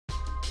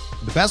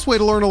The best way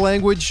to learn a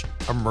language?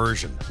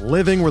 Immersion.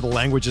 Living where the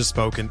language is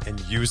spoken and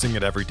using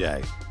it every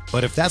day.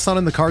 But if that's not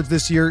in the cards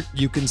this year,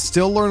 you can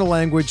still learn a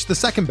language the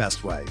second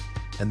best way,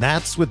 and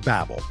that's with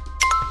Babbel.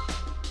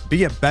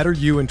 Be a better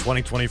you in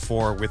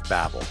 2024 with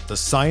Babbel, the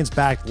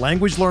science-backed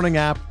language learning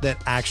app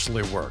that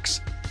actually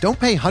works. Don't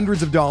pay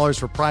hundreds of dollars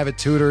for private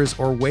tutors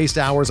or waste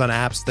hours on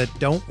apps that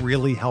don't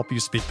really help you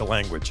speak the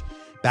language.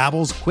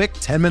 Babbel's quick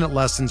 10-minute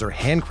lessons are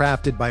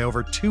handcrafted by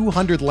over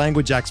 200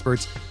 language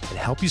experts and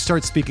help you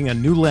start speaking a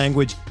new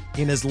language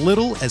in as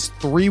little as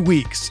 3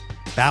 weeks.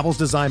 Babbel's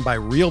designed by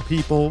real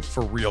people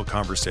for real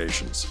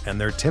conversations,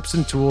 and their tips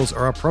and tools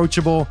are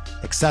approachable,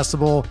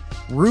 accessible,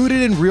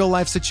 rooted in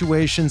real-life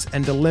situations,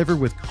 and delivered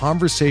with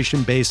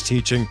conversation-based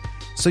teaching,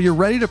 so you're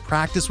ready to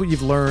practice what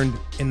you've learned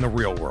in the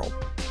real world.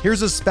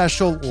 Here's a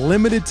special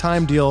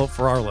limited-time deal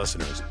for our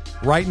listeners.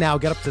 Right now,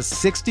 get up to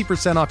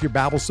 60% off your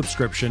Babbel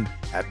subscription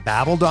at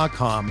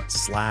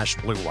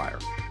babbel.com/Blue Wire.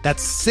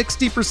 That's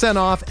 60%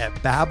 off at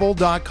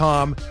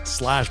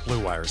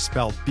babbel.com/Blue Wire,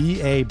 spelled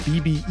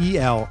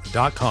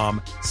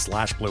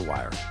BABBEL.com/Blue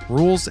Wire.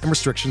 Rules and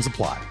restrictions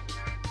apply.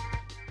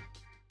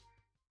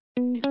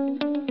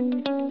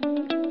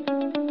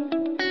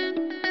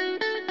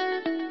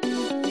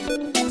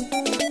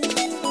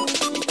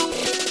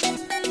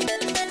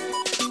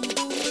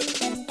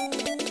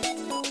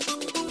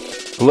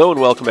 Hello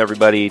and welcome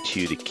everybody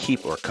to the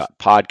Keep or Cut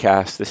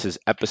podcast. This is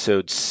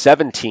episode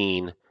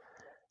 17.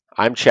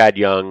 I'm Chad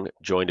Young,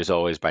 joined as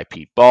always by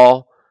Pete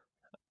Ball.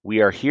 We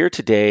are here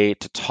today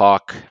to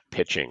talk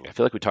pitching. I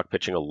feel like we talk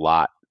pitching a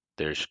lot.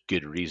 There's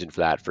good reason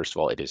for that. First of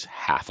all, it is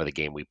half of the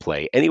game we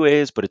play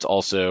anyways, but it's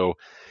also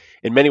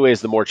in many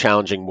ways the more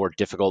challenging, more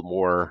difficult,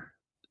 more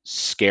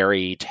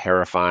scary,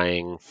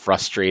 terrifying,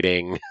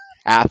 frustrating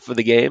half of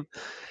the game.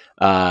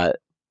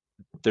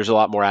 There's a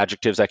lot more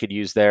adjectives I could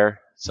use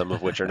there, some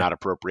of which are not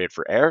appropriate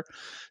for air.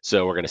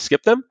 So we're going to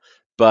skip them.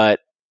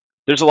 But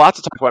there's a lot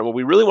to talk about. What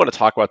we really want to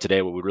talk about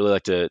today, what we'd really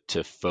like to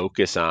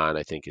focus on,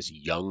 I think, is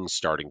young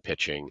starting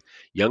pitching.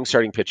 Young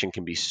starting pitching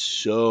can be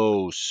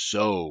so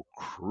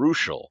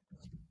crucial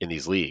in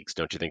these leagues,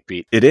 don't you think,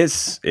 Pete? It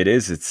is.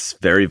 It's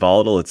very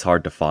volatile. It's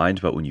hard to find,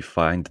 but when you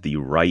find the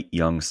right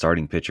young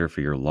starting pitcher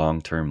for your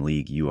long-term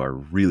league, you are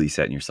really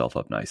setting yourself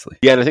up nicely.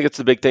 Yeah, and I think it's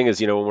the big thing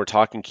is, when we're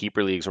talking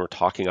keeper leagues, when we're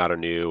talking auto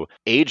new,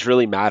 age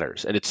really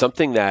matters. And it's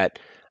something that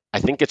I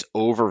think gets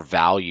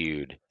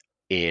overvalued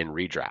in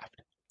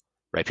redraft,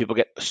 right? People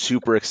get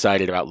super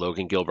excited about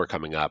Logan Gilbert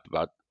coming up,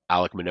 about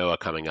Alek Manoah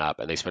coming up,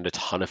 and they spend a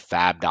ton of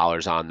fab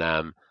dollars on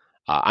them.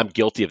 I'm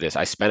guilty of this.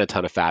 I spent a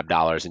ton of fab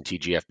dollars in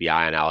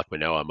TGFBI on Alek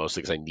Manoah,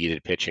 mostly because I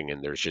needed pitching,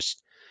 and there's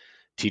just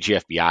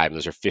TGFBI, and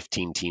those are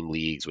 15-team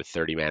leagues with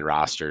 30-man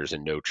rosters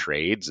and no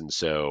trades, and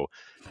so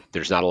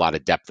there's not a lot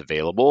of depth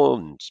available,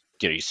 and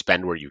you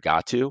spend where you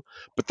got to.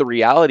 But the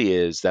reality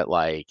is that,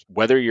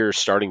 whether your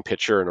starting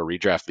pitcher in a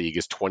redraft league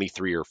is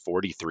 23 or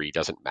 43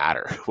 doesn't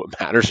matter. What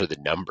matters are the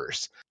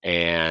numbers.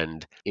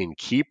 And in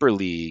keeper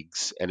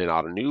leagues and in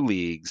auto new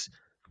leagues,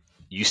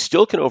 you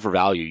still can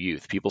overvalue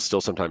youth. People still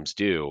sometimes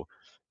do.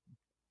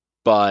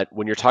 But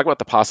when you're talking about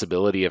the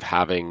possibility of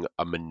having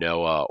a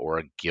Manoah or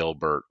a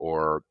Gilbert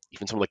or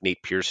even someone like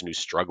Nate Pearson who's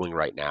struggling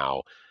right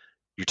now,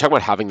 you're talking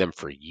about having them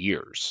for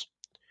years.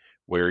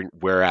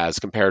 Whereas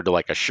compared to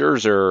like a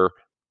Scherzer,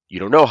 you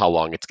don't know how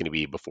long it's going to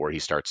be before he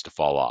starts to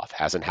fall off.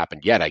 Hasn't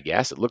happened yet, I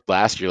guess. It looked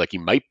last year like he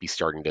might be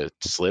starting to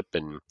slip,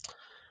 and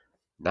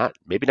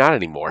maybe not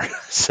anymore.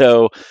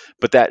 So,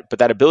 but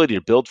that ability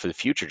to build for the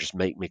future just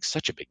makes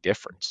such a big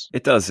difference.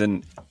 It does,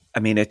 and I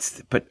mean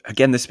but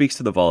again, this speaks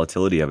to the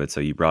volatility of it. So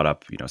you brought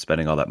up,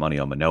 spending all that money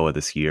on Manoah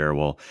this year.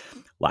 Well,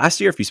 last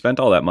year, if you spent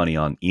all that money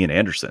on Ian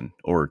Anderson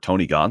or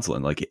Tony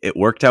Gonsolin, it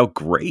worked out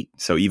great.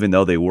 So even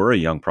though they were a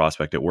young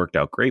prospect, it worked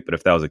out great. But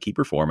if that was a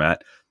keeper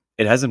format,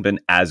 it hasn't been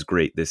as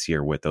great this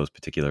year with those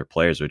particular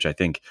players, which I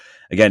think,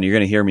 again, you're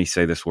going to hear me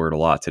say this word a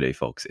lot today,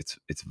 folks.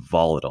 It's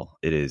volatile.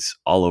 It is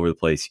all over the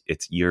place.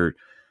 It's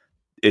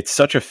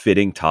such a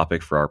fitting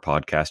topic for our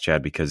podcast,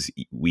 Chad, because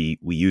we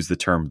use the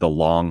term the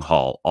long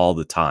haul all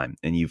the time.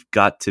 And you've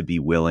got to be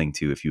willing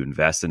to, if you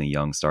invest in a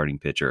young starting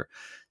pitcher,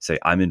 say,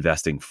 I'm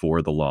investing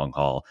for the long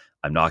haul.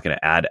 I'm not going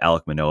to add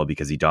Alek Manoah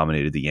because he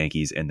dominated the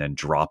Yankees and then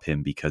drop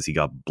him because he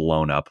got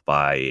blown up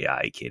by,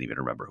 I can't even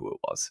remember who it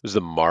was. It was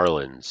the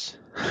Marlins.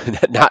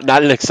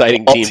 not an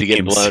exciting team to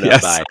get blown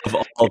up by.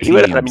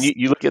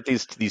 You look at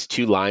these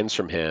two lines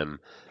from him.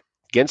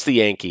 Against the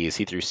Yankees,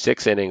 he threw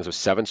 6 innings with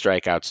 7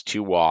 strikeouts,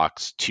 2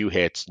 walks, 2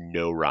 hits,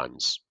 no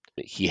runs.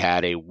 He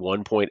had a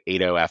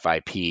 1.80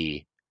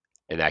 FIP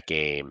in that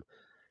game.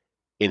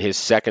 In his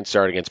second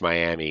start against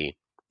Miami,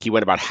 he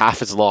went about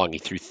half as long. He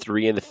threw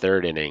 3 in the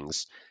third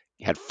innings.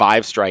 He had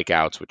 5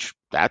 strikeouts, which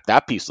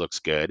that piece looks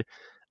good,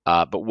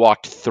 but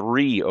walked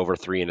 3 over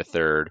 3 in the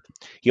third.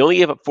 He only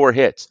gave up 4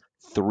 hits.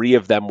 3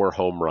 of them were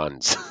home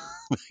runs.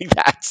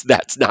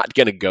 That's not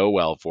going to go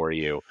well for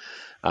you.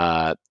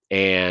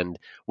 And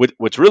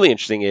what's really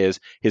interesting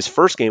is his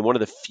first game. One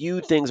of the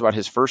few things about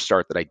his first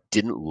start that I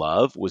didn't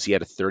love was he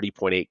had a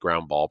 30.8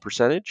 ground ball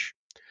percentage,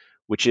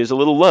 which is a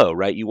little low,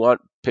 right? You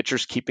want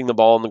pitchers keeping the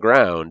ball on the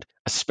ground,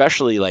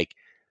 especially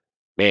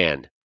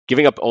man,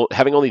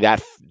 having only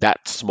that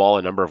small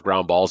a number of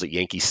ground balls at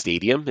Yankee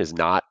Stadium is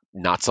not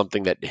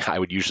something that I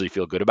would usually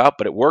feel good about,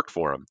 but it worked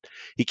for him.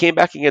 He came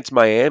back against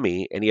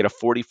Miami and he had a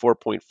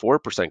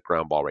 44.4%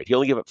 ground ball rate. He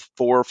only gave up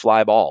 4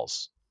 fly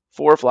balls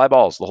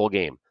the whole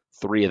game.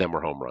 3 of them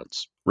were home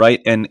runs.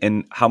 Right.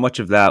 And how much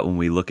of that, when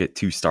we look at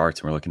 2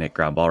 starts and we're looking at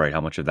ground ball rate,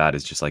 how much of that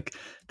is just like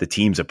the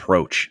team's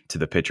approach to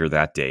the pitcher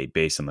that day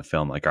based on the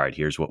film? Like, all right,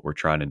 here's what we're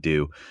trying to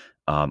do.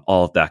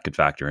 All of that could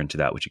factor into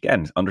that, which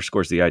again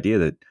underscores the idea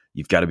that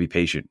you've got to be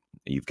patient.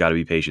 You've got to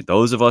be patient.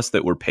 Those of us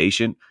that were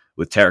patient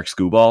with Tarek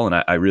Skubal,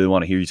 and I really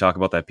want to hear you talk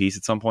about that piece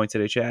at some point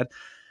today, Chad.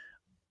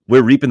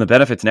 We're reaping the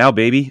benefits now,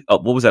 baby.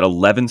 What was that?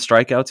 11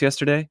 strikeouts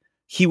yesterday.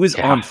 He was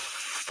on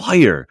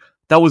fire.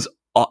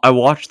 I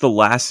watched the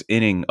last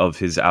inning of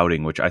his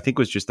outing, which I think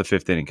was just the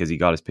 5th inning because he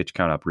got his pitch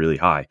count up really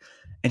high.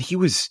 And he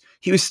was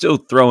still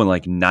throwing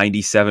like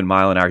 97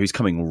 mile an hour. He was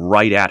coming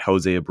right at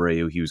Jose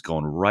Abreu. He was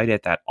going right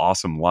at that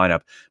awesome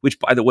lineup, which,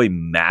 by the way,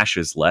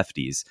 mashes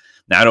lefties.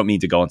 Now, I don't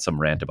mean to go on some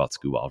rant about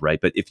Skubal, right?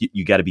 But if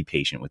you got to be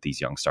patient with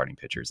these young starting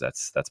pitchers.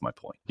 That's my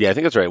point. Yeah, I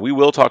think that's right. We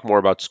will talk more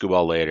about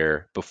Skubal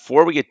later.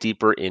 Before we get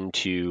deeper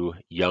into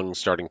young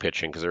starting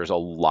pitching, because there's a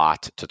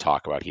lot to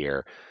talk about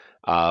here,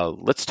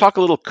 let's talk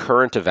a little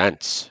current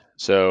events.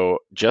 So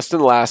just in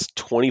the last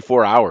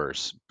 24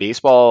 hours,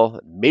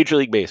 Major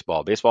League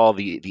Baseball,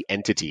 the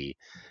entity,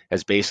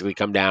 has basically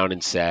come down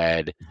and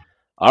said,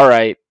 all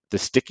right, the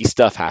sticky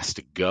stuff has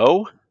to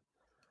go,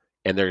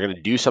 and they're going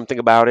to do something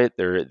about it.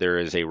 There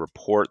is a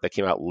report that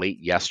came out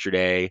late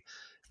yesterday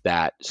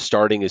that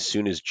starting as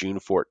soon as June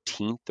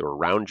 14th or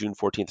around June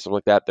 14th, something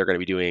like that, they're going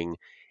to be doing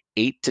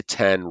 8 to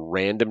 10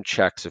 random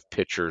checks of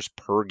pitchers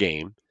per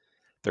game.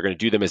 They're going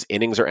to do them as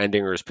innings are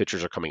ending or as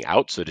pitchers are coming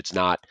out. So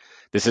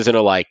this isn't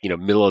a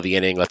middle of the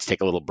inning, let's take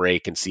a little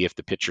break and see if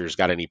the pitcher's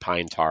got any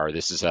pine tar.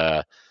 This is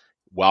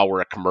while we're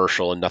at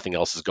commercial and nothing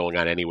else is going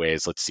on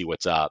anyways, let's see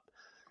what's up.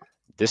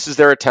 This is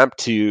their attempt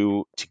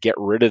to get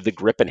rid of the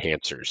grip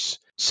enhancers.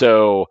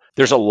 So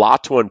there's a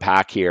lot to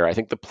unpack here. I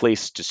think the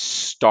place to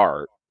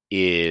start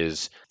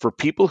is for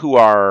people who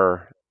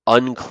are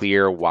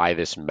unclear why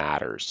this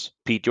matters.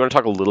 Pete, do you want to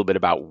talk a little bit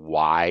about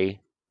why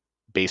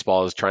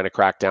baseball is trying to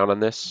crack down on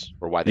this,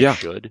 or why they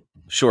should?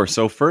 Sure.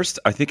 So first,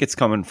 I think it's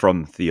coming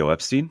from Theo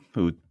Epstein,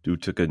 who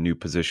took a new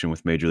position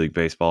with Major League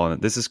Baseball.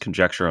 And this is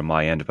conjecture on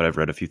my end, but I've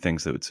read a few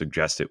things that would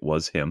suggest it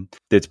was him.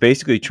 That's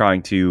basically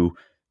trying to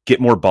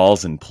get more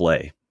balls in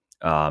play.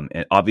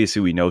 And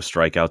obviously, we know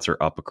strikeouts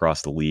are up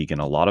across the league.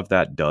 And a lot of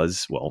that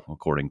does, well,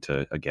 according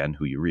to, again,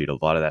 who you read, a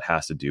lot of that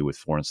has to do with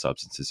foreign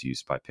substances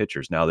used by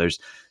pitchers. Now, there's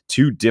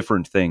 2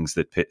 different things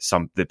that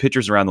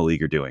pitchers around the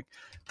league are doing.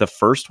 The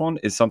first one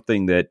is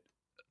something that,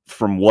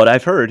 from what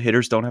I've heard,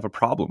 hitters don't have a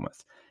problem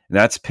with. And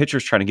that's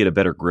pitchers trying to get a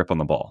better grip on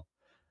the ball.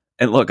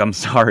 And look, I'm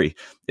sorry,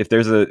 if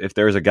there's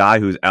a guy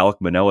who's Alek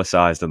Manoah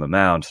sized on the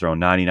mound throwing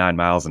 99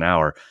 miles an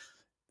hour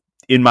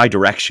in my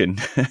direction,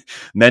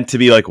 meant to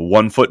be like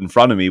 1 foot in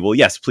front of me, well,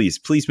 yes, please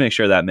make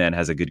sure that man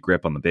has a good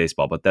grip on the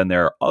baseball. But then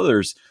there are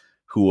others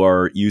who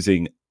are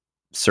using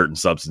certain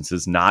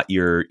substances, not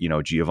your,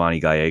 Giovanni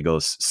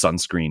Gallegos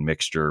sunscreen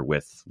mixture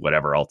with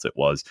whatever else it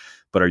was,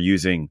 but are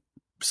using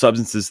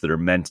substances that are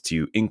meant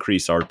to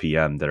increase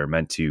RPM, that are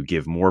meant to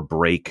give more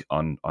break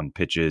on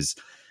pitches,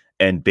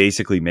 and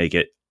basically make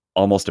it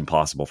almost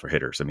impossible for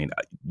hitters. I mean,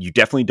 you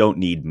definitely don't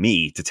need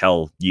me to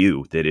tell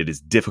you that it is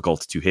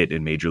difficult to hit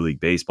in Major League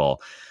Baseball.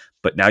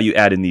 But now you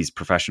add in these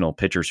professional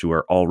pitchers who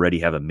already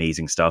have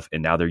amazing stuff,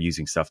 and now they're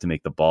using stuff to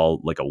make the ball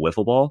like a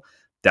wiffle ball.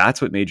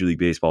 That's what Major League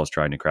Baseball is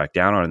trying to crack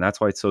down on, and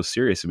that's why it's so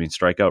serious. I mean,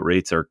 strikeout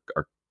rates are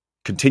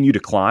continue to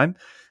climb.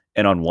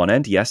 And on one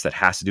end, yes, that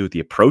has to do with the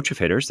approach of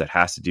hitters. That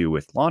has to do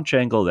with launch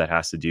angle. That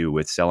has to do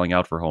with selling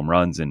out for home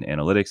runs and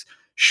analytics.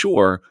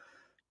 Sure.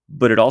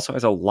 But it also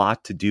has a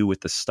lot to do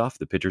with the stuff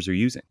the pitchers are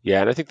using.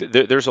 Yeah, and I think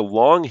that there's a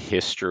long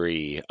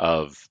history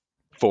of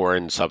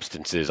foreign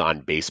substances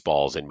on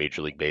baseballs in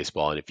Major League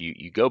Baseball. And if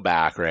you go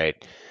back, right,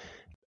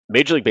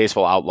 Major League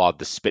Baseball outlawed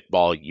the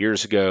spitball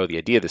years ago. The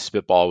idea of the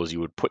spitball was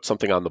you would put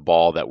something on the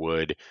ball that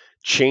would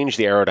change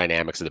the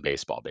aerodynamics of the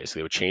baseball. Basically,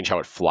 it would change how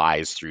it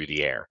flies through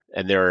the air.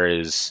 And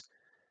there's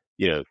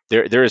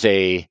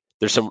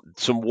some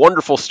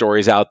wonderful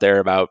stories out there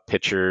about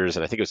pitchers,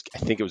 and I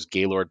think it was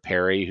Gaylord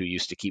Perry who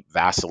used to keep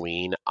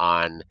Vaseline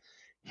on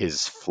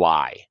his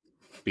fly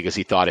because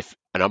he thought if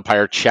an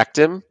umpire checked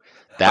him,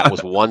 that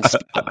was one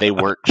spot they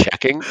weren't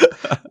checking,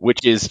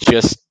 which is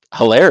just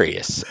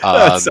hilarious.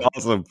 That's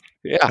awesome.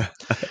 Yeah,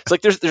 it's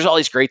like there's all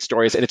these great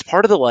stories, and it's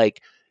part of the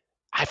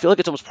I feel like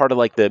it's almost part of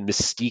the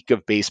mystique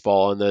of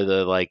baseball and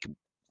the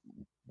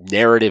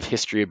narrative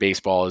history of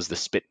baseball is the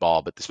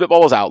spitball. But the spitball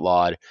was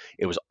outlawed.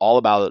 It was all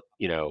about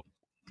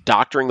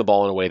doctoring the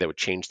ball in a way that would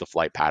change the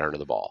flight pattern of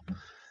the ball.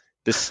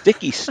 The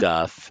sticky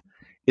stuff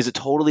is a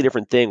totally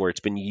different thing where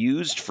it's been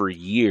used for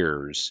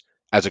years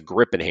as a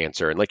grip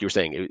enhancer. And like you were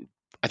saying,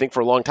 I think for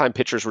a long time,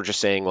 pitchers were just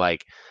saying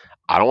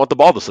I don't want the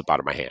ball to slip out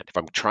of my hand. If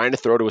I'm trying to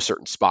throw to a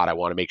certain spot, I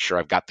want to make sure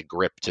I've got the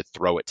grip to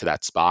throw it to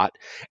that spot.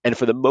 And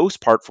for the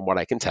most part, from what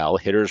I can tell,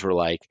 hitters were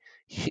like,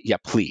 yeah,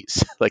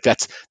 please. Like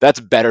that's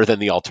better than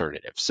the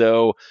alternative.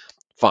 So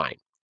fine.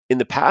 In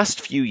the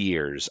past few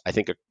years, I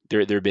think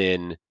there's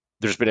been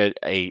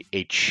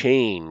a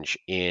change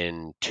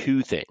in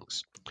two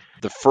things.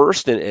 The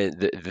first and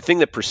the thing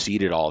that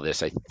preceded all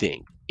this, I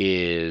think,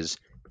 is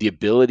the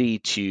ability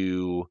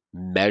to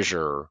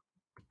measure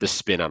the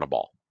spin on a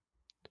ball.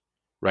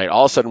 Right?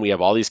 All of a sudden, we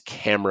have all these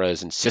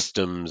cameras and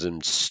systems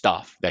and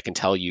stuff that can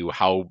tell you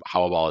how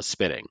a ball is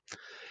spinning.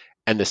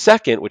 And the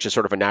second, which is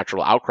sort of a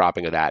natural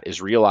outcropping of that,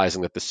 is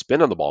realizing that the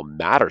spin on the ball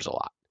matters a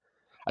lot.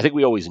 I think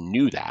we always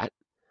knew that,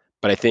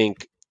 but I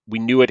think we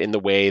knew it in the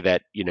way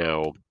that,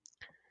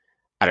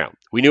 I don't know.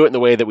 We knew it in the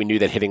way that we knew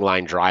that hitting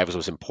line drives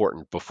was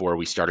important before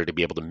we started to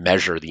be able to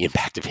measure the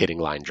impact of hitting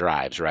line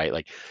drives, right?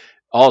 Like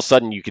all of a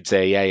sudden you could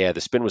say, yeah,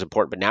 the spin was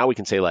important, but now we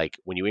can say like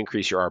when you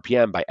increase your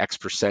RPM by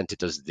X%, it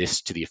does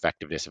this to the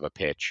effectiveness of a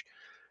pitch.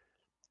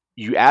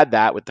 You add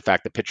that with the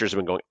fact that pitchers have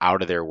been going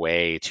out of their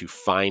way to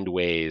find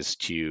ways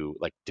to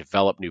like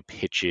develop new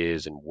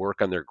pitches and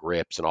work on their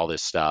grips and all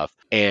this stuff.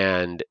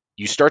 And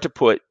you start to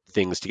put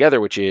things together,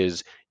 which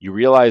is you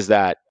realize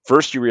that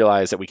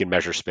we can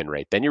measure spin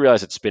rate. Then you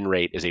realize that spin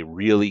rate is a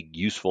really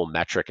useful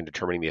metric in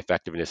determining the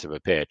effectiveness of a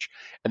pitch.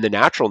 And the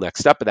natural next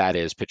step of that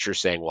is pitchers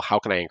saying, well, how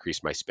can I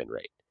increase my spin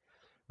rate?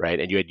 Right.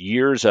 And you had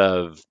years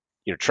of,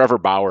 Trevor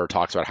Bauer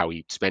talks about how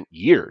he spent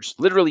years,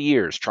 literally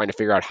years, trying to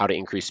figure out how to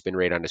increase spin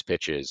rate on his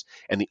pitches.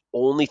 And the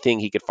only thing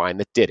he could find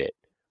that did it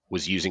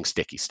was using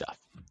sticky stuff.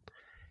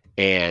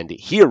 And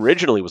he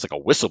originally was like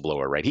a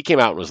whistleblower, right? He came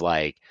out and was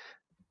like,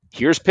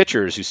 here's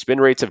pitchers whose spin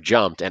rates have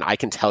jumped, and I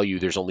can tell you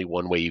there's only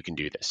one way you can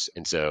do this.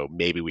 And so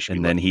maybe we should.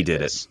 And then he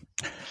did it.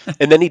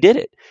 And then he did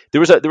it.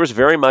 There was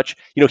very much,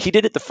 he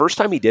did it the first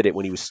time he did it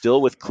when he was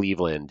still with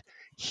Cleveland.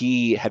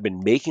 He had been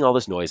making all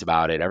this noise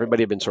about it.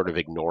 Everybody had been sort of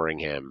ignoring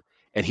him.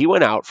 And he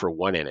went out for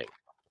one inning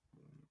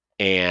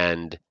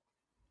and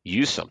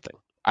used something.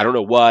 I don't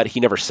know what. He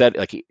never said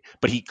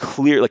but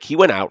he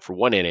went out for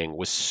one inning,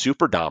 was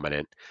super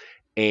dominant.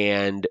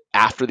 And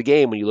after the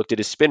game, when you looked at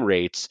his spin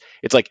rates,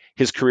 it's like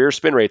his career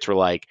spin rates were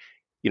like,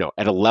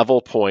 at a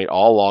level point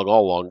all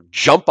along,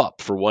 jump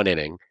up for one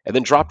inning and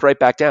then dropped right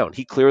back down.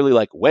 He clearly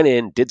like went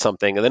in, did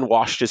something, and then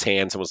washed his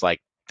hands and was like,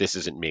 this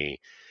isn't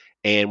me.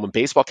 And when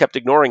baseball kept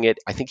ignoring it,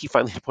 I think he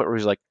finally hit a point where he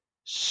was like,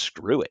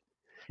 screw it.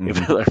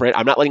 Mm-hmm. Right?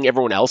 I'm not letting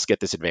everyone else get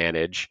this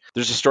advantage.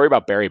 There's a story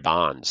about Barry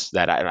Bonds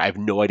that I have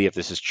no idea if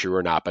this is true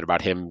or not, but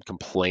about him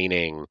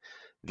complaining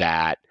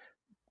that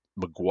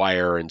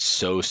McGuire and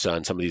Sosa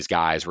and some of these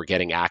guys were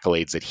getting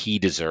accolades that he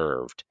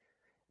deserved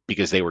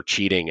because they were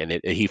cheating.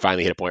 And he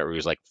finally hit a point where he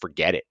was like,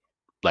 forget it.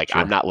 Like, sure.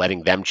 I'm not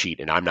letting them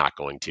cheat and I'm not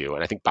going to.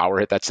 And I think Bauer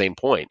hit that same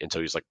point. And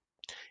so he's like,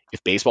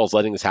 if baseball's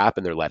letting this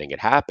happen, they're letting it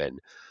happen.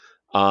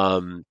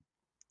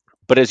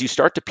 But as you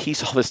start to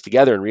piece all this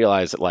together and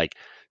realize that like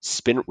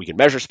we can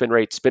measure spin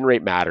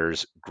rate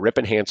matters, grip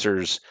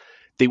enhancers,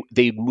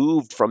 they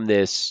moved from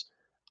this,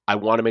 I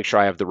want to make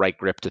sure I have the right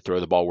grip to throw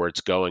the ball where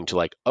it's going, to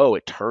like, oh,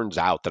 it turns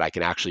out that I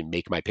can actually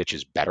make my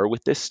pitches better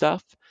with this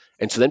stuff.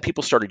 And so then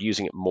people started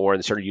using it more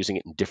and started using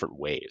it in different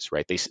ways,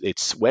 right?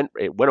 It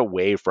went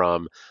away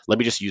from, let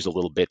me just use a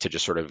little bit to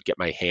just sort of get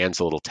my hands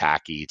a little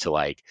tacky, to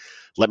like,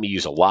 let me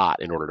use a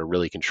lot in order to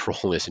really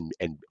control this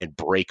and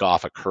break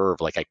off a curve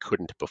like I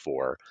couldn't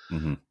before.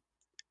 Mm-hmm.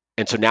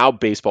 And so now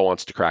baseball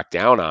wants to crack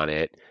down on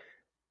it.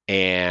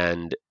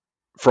 And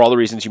for all the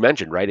reasons you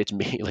mentioned, right?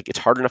 It's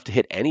hard enough to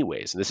hit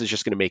anyways. And this is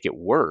just going to make it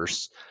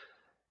worse.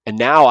 And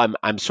now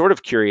I'm sort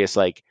of curious,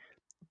 like,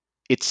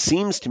 it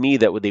seems to me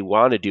that what they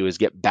want to do is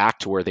get back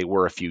to where they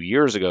were a few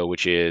years ago,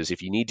 which is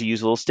if you need to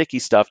use a little sticky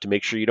stuff to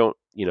make sure you don't,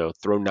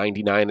 throw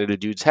 99 at a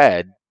dude's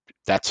head,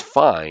 that's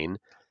fine.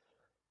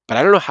 But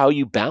I don't know how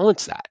you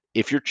balance that.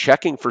 If you're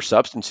checking for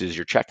substances,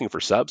 you're checking for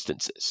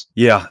substances.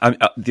 Yeah.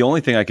 The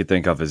only thing I could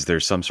think of is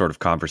there's some sort of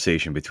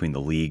conversation between the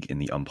league and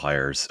the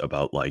umpires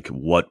about like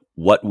what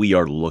we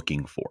are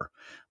looking for.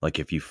 Like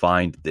if you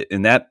find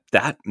and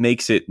that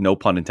makes it, no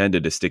pun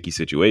intended, a sticky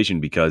situation,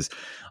 because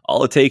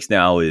all it takes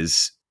now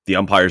is the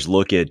umpires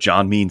look at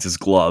John Means'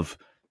 glove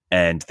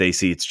and they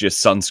see it's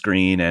just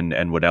sunscreen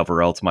and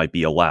whatever else might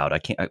be allowed.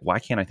 Why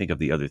can't I think of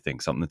the other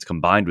thing? Something that's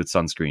combined with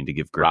sunscreen to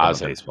give grip on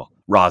baseball.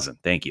 Rosin,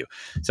 thank you.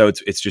 So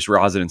it's just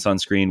rosin and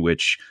sunscreen,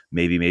 which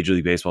maybe Major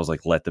League Baseball is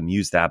like, let them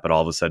use that, but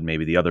all of a sudden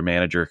maybe the other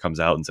manager comes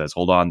out and says,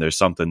 hold on, there's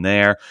something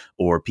there.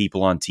 Or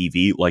people on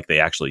TV, like they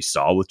actually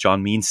saw with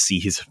John Means, see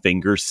his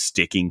fingers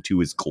sticking to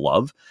his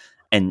glove.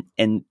 And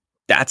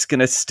that's going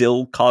to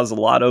still cause a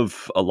lot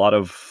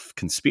of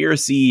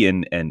conspiracy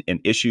and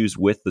issues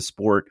with the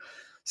sport.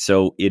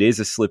 So it is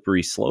a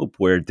slippery slope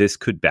where this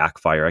could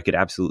backfire. I could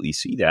absolutely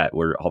see that,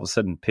 where all of a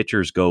sudden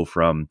pitchers go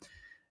from,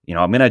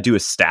 I'm going to do a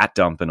stat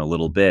dump in a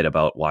little bit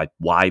about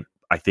why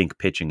I think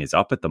pitching is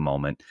up at the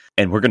moment.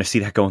 And we're going to see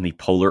that go in the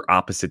polar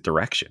opposite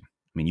direction.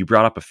 I mean, you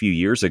brought up a few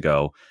years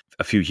ago,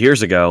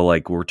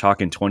 like we're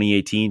talking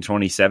 2018,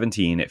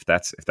 2017, if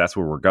that's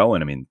where we're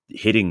going. I mean,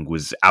 hitting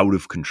was out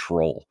of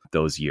control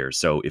those years.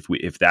 So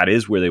if that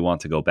is where they want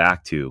to go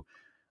back to,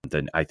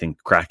 then I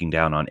think cracking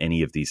down on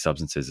any of these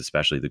substances,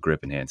 especially the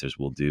grip enhancers,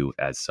 will do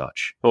as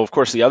such. Well, of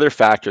course, the other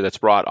factor that's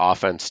brought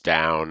offense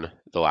down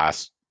the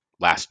last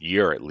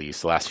year, at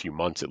least the last few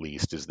months, at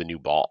least, is the new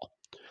ball.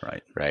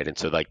 Right. And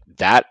so like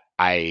that,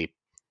 I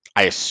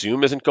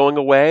assume isn't going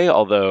away.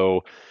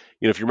 Although,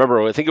 if you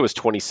remember, I think it was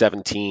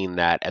 2017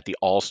 that at the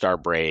All-Star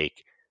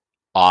break,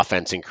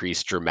 offense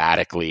increased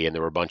dramatically, and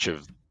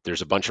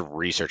there's a bunch of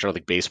research. I don't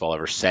think baseball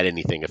ever said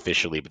anything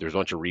officially, but there's a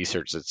bunch of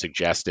research that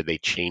suggested they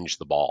changed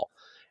the ball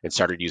and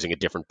started using a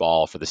different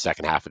ball for the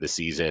second half of the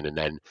season. And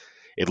then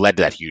it led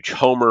to that huge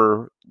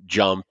homer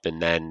jump.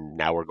 And then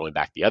now we're going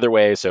back the other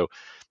way. So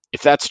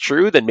if that's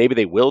true, then maybe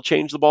they will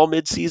change the ball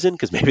mid-season,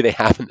 because maybe they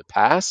have in the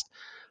past.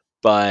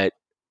 But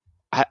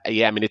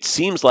it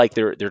seems like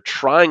they're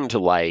trying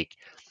to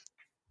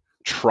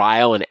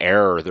trial and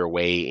error their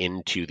way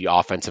into the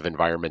offensive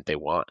environment they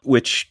want.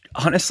 Which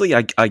honestly,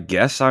 I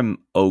guess I'm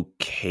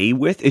okay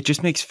with. It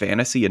just makes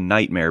fantasy a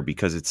nightmare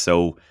because it's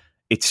so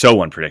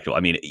unpredictable.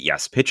 I mean,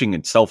 yes, pitching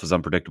itself is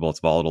unpredictable. It's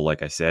volatile,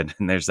 like I said,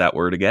 and there's that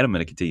word again. I'm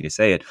going to continue to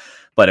say it.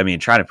 But I mean,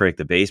 trying to predict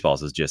the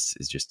baseballs is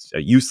just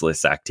a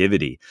useless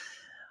activity.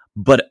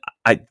 But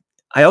I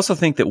also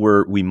think that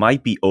we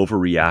might be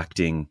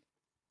overreacting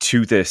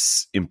to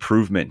this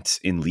improvement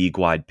in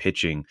league-wide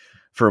pitching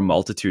for a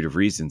multitude of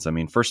reasons. I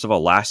mean, first of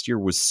all, last year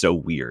was so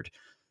weird.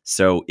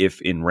 So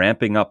if in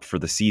ramping up for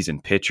the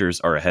season, pitchers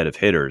are ahead of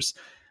hitters,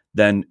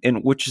 then,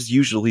 and which is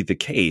usually the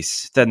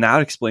case, then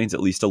that explains at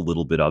least a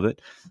little bit of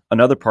it.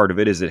 Another part of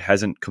it is it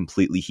hasn't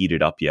completely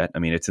heated up yet. I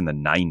mean, it's in the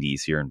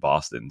 90s here in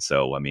Boston.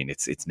 So, I mean,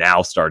 it's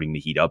now starting to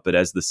heat up. But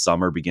as the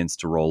summer begins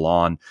to roll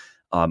on,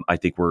 I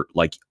think we're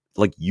like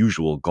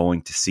usual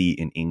going to see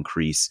an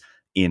increase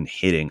in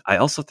hitting. I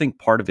also think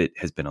part of it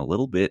has been a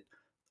little bit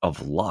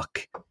of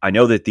luck. I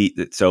know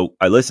that so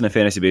I listen to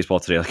Fantasy Baseball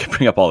Today, like I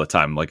bring up all the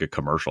time, like a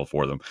commercial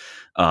for them.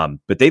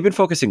 But they've been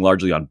focusing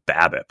largely on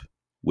BABIP,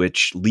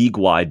 which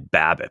league-wide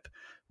BABIP,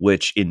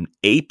 which in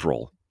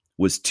April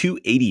was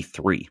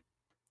 283.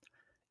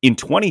 In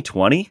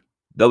 2020,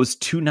 that was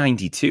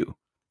 292.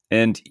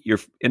 And your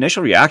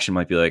initial reaction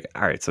might be like,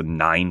 all right, so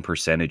 9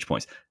 percentage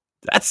points.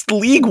 That's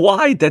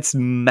league-wide. That's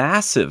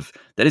massive.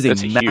 That's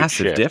a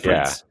massive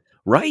difference. Yeah.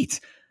 Right.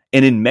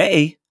 And in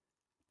May,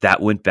 that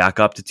went back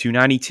up to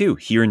 292.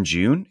 Here in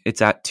June,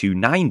 it's at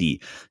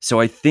 290. So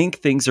I think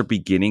things are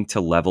beginning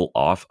to level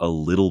off a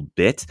little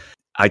bit.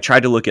 I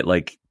tried to look at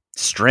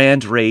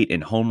strand rate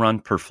and home run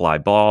per fly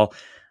ball.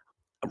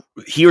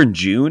 Here in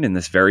June, in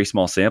this very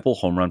small sample,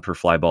 home run per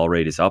fly ball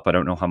rate is up. I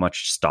don't know how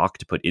much stock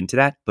to put into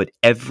that, but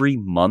every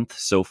month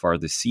so far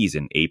this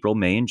season, April,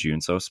 May, and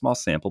June, so a small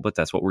sample, but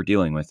that's what we're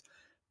dealing with.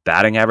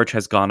 Batting average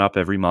has gone up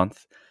every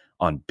month.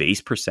 On base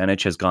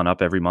percentage has gone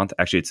up every month.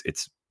 Actually,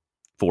 it's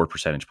 4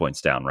 percentage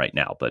points down right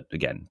now, but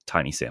again,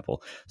 tiny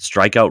sample.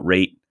 Strikeout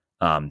rate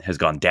has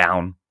gone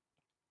down,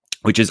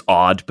 which is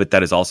odd,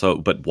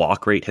 but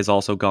walk rate has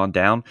also gone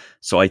down.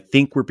 So I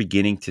think we're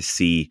beginning to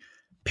see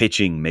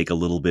pitching make a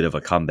little bit of a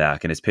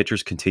comeback. And as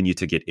pitchers continue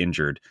to get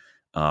injured,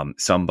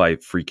 some by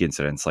freak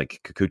incidents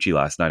like Kikuchi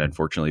last night,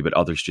 unfortunately, but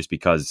others just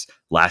because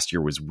last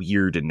year was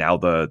weird and now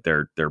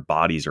their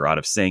bodies are out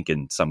of sync,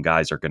 and some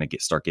guys are going to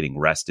start getting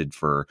rested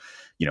for,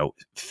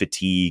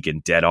 fatigue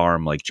and dead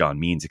arm, like John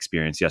Means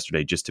experienced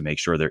yesterday, just to make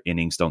sure their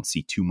innings don't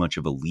see too much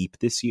of a leap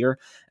this year.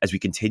 As we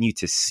continue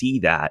to see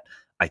that,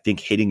 I think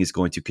hitting is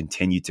going to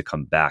continue to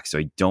come back. So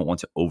I don't want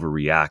to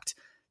overreact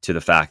to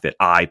the fact that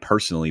I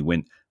personally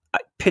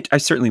I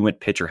certainly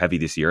went pitcher heavy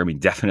this year. I mean,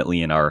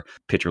 definitely in our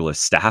pitcherless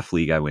staff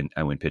league, I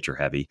went pitcher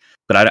heavy,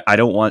 but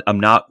I'm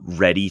not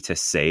ready to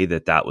say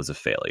that was a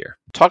failure.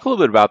 Talk a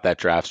little bit about that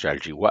draft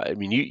strategy.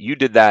 You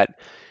did that.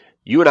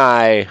 You and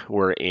I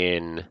were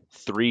in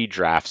 3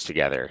 drafts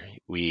together.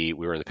 We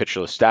were in the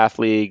pitcherless staff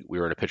league, we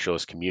were in a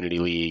pitcherless community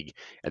league,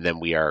 and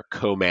then we are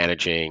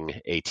co-managing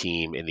a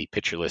team in the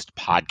pitcherless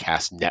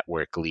podcast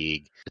network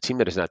league, a team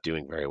that is not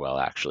doing very well,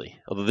 actually.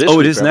 Although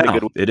it is now.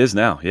 It is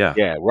now. Yeah.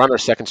 Yeah. We're on our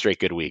second straight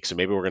good week. So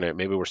maybe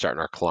we're starting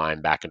our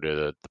climb back into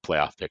the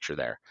playoff picture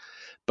there.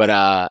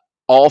 But,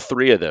 all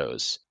 3 of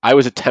those, I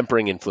was a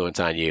tempering influence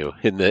on you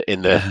in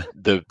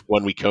the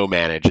one we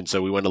co-manage. And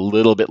so we went a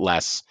little bit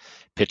less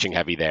pitching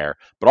heavy there,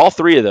 but all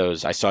 3 of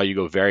those, I saw you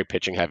go very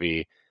pitching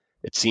heavy.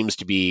 It seems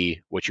to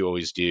be what you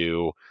always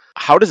do.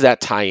 How does that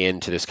tie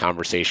into this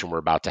conversation we're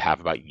about to have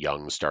about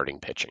young starting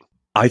pitching?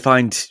 I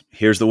find,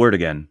 here's the word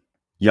again,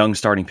 young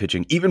starting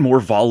pitching even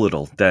more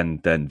volatile than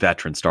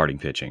veteran starting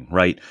pitching.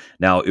 Right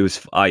now,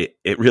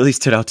 it really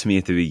stood out to me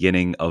at the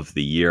beginning of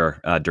the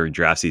year during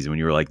draft season when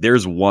you were like,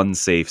 "There's one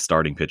safe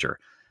starting pitcher."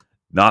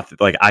 Not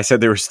like I said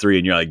there was 3,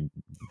 and you're like,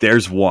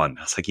 "There's one."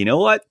 I was like, you know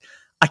what?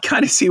 I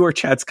kind of see where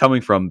Chad's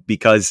coming from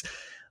because,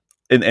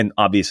 and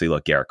obviously,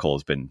 look, Garrett Cole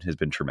has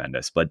been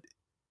tremendous, but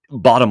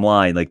bottom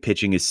line,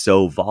 pitching is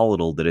so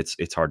volatile that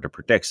it's hard to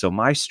predict. So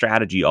my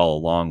strategy all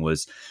along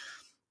was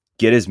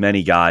get as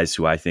many guys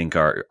who I think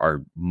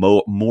are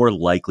more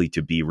likely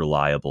to be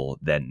reliable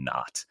than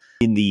not.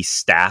 In the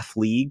staff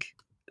league,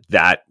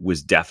 that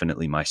was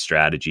definitely my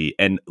strategy.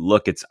 And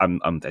look, I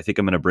think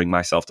I'm going to bring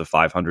myself to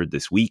 500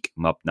 this week.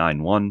 I'm up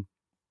 9-1.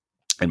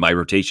 and my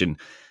rotation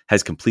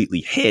has completely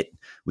hit.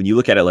 When you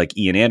look at it like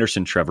Ian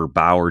Anderson, Trevor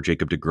Bauer,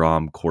 Jacob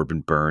deGrom,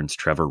 Corbin Burns,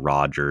 Trevor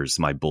Rogers,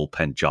 my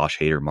bullpen, Josh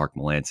Hader, Mark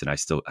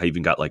Melancon, I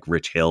even got like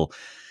Rich Hill.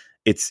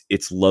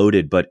 It's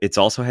loaded, but it's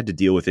also had to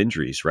deal with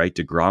injuries, right?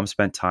 DeGrom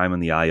spent time on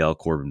the IL,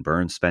 Corbin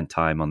Burns spent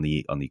time on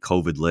the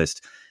COVID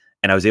list,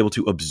 and I was able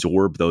to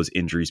absorb those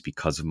injuries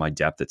because of my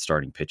depth at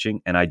starting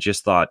pitching. And I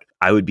just thought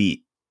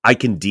I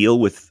can deal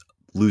with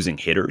losing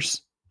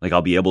hitters. Like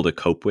I'll be able to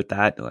cope with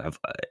that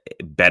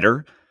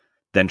better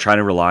than trying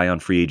to rely on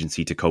free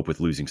agency to cope with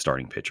losing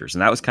starting pitchers.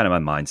 And that was kind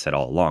of my mindset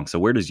all along. So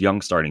where does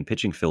young starting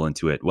pitching fill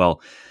into it?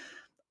 Well,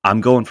 I'm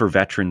going for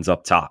veterans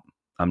up top.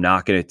 I'm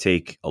not going to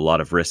take a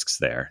lot of risks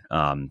there.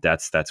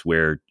 That's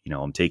where,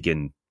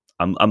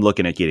 I'm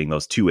looking at getting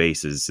those 2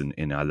 aces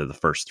in either the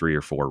first 3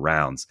 or 4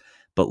 rounds.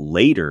 But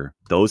later,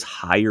 those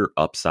higher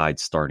upside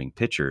starting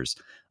pitchers,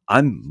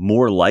 I'm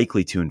more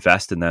likely to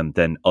invest in them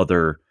than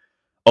other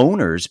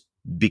owners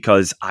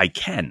because I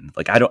can.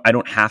 Like I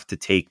don't have to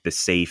take the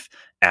safe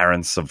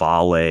Aaron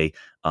Savale,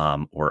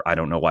 or I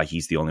don't know why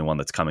he's the only one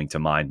that's coming to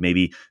mind.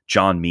 Maybe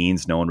John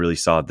Means. No one really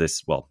saw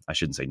this. Well, I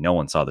shouldn't say no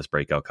one saw this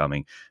breakout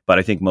coming, but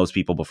I think most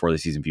people before the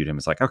season viewed him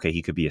as like, okay,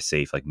 he could be a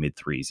safe like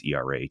mid-3s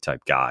ERA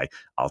type guy.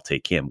 I'll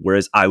take him.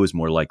 Whereas I was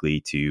more likely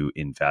to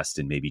invest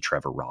in maybe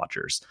Trevor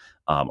Rogers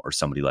or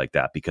somebody like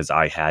that because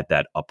I had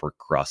that upper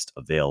crust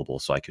available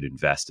so I could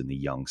invest in the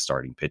young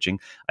starting pitching.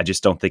 I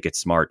just don't think it's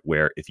smart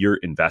where if your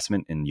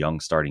investment in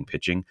young starting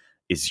pitching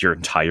is your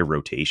entire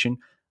rotation,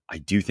 I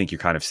do think you're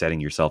kind of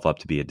setting yourself up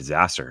to be a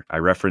disaster. I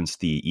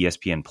referenced the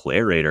ESPN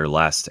Player Rater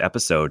last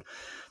episode.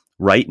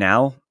 Right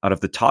now, out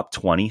of the top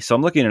 20, so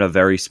I'm looking at a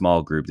very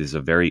small group. This is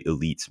a very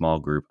elite small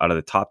group. Out of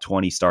the top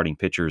 20 starting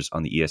pitchers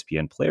on the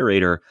ESPN Player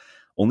Rater,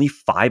 only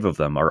 5 of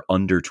them are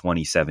under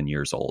 27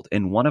 years old.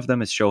 And one of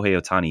them is Shohei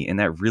Ohtani. And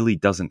that really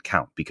doesn't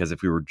count because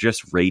if we were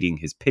just rating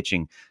his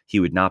pitching, he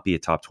would not be a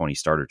top 20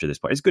 starter to this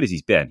point. As good as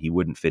he's been, he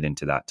wouldn't fit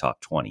into that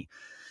top 20.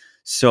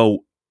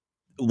 So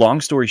long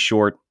story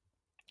short,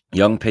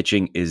 young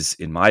pitching is,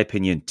 in my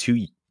opinion,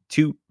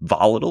 too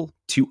volatile,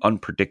 too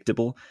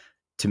unpredictable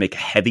to make a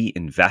heavy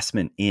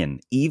investment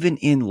in, even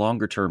in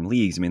longer term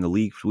leagues. I mean, the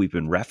leagues we've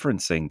been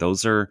referencing,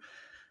 those are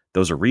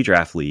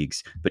redraft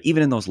leagues, but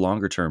even in those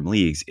longer term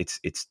leagues,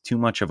 it's too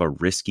much of a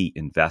risky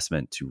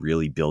investment to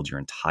really build your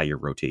entire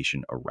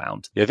rotation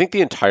around. Yeah, I think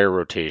the entire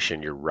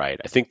rotation, you're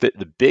right. I think that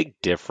the big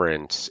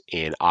difference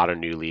in auto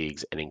new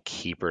leagues and in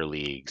keeper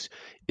leagues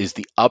is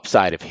the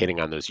upside of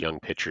hitting on those young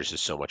pitchers is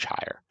so much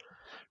higher.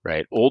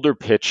 Right. Older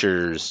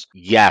pitchers,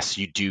 yes,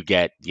 you do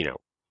get,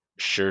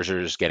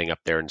 Scherzer's getting up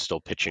there and still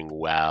pitching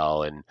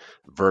well. And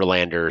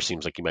Verlander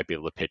seems like he might be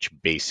able to pitch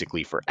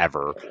basically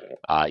forever,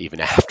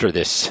 even after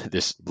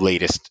this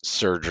latest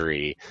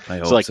surgery. I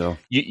hope so.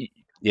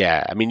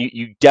 Yeah. I mean,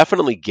 you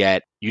definitely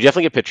get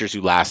pitchers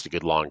who last a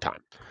good long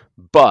time.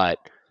 But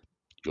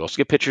you also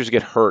get pitchers who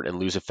get hurt and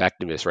lose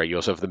effectiveness, right? You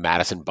also have the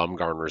Madison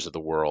Bumgarners of the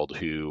world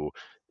who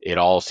it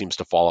all seems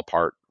to fall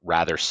apart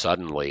rather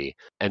suddenly.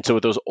 And so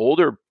with those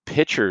older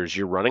pitchers,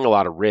 you're running a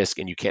lot of risk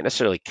and you can't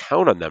necessarily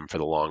count on them for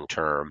the long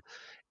term.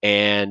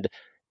 And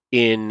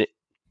in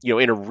a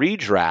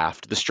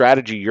redraft, the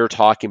strategy you're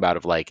talking about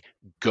of like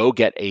go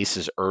get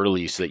aces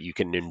early so that you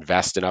can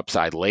invest in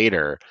upside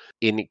later.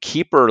 In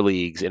keeper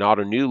leagues, in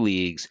auto new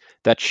leagues,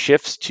 that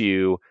shifts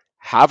to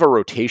have a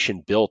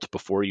rotation built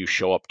before you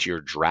show up to your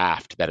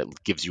draft that it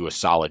gives you a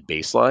solid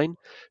baseline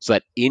so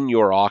that in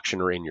your auction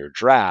or in your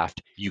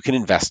draft, you can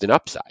invest in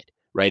upside,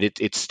 right?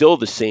 It's still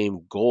the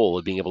same goal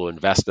of being able to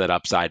invest in that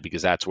upside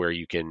because that's where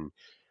you can,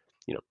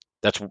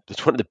 that's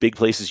one of the big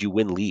places you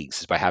win leagues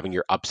is by having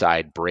your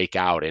upside break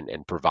out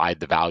and provide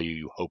the value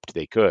you hoped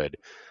they could.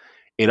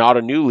 In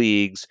auto new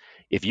leagues,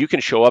 if you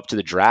can show up to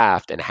the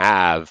draft and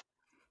have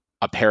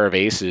a pair of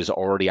aces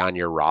already on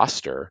your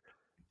roster,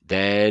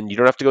 then you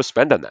don't have to go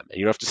spend on them and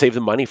you don't have to save the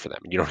money for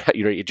them.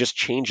 It just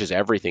changes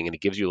everything and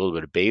it gives you a little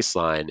bit of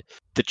baseline.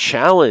 The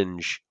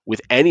challenge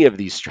with any of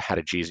these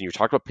strategies, and you're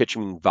talking about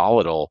pitching being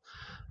volatile,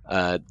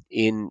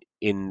 in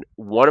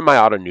one of my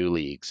auto new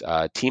leagues,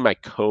 a team I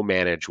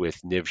co-manage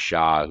with Niv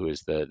Shah, who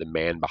is the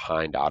man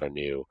behind auto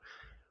new,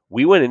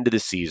 we went into the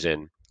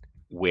season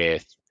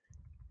with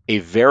a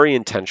very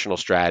intentional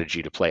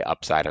strategy to play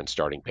upside on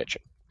starting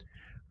pitching.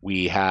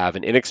 We have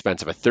an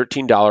inexpensive, a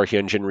 $13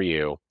 Hyunjin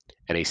Ryu,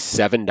 and a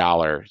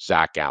 $7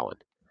 Zach Gallen.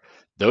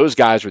 Those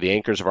guys were the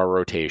anchors of our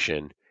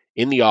rotation.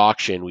 In the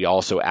auction, we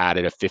also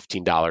added a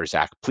 $15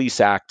 Zach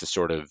Plesac to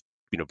sort of,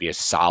 be a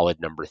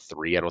solid number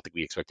 3. I don't think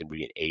we expected him to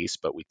be an ace,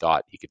 but we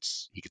thought he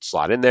could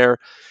slot in there.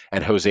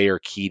 And Jose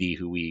Urquidy,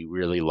 who we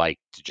really like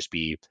to just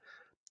be a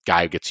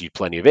guy who gets you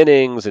plenty of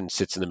innings and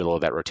sits in the middle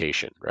of that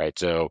rotation, right?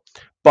 So,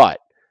 but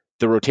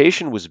the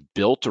rotation was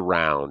built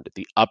around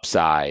the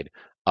upside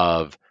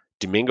of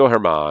Domingo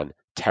Germán,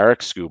 Tarek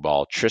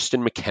Skubal,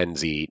 Tristan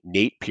McKenzie,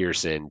 Nate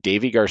Pearson,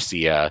 Davy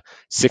Garcia,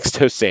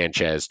 Sixto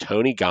Sanchez,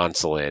 Tony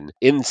Gonsolin.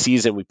 In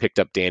season, we picked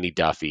up Danny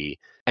Duffy,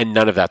 and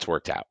none of that's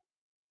worked out.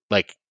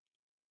 Like,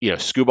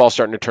 Skubal's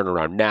starting to turn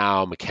around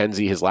now.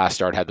 McKenzie, his last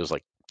start, had those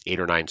like 8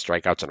 or 9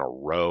 strikeouts in a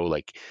row.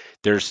 Like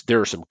there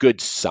are some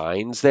good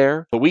signs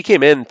there. But we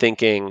came in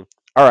thinking,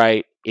 all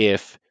right,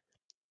 if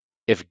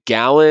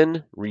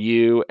Gallen,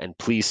 Ryu, and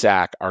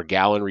Plesac are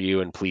Gallen,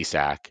 Ryu, and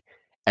Plesac,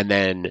 and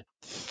then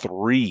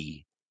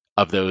 3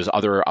 of those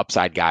other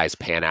upside guys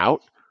pan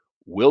out,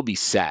 we'll be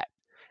set.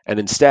 And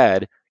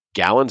instead,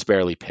 Gallen's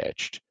barely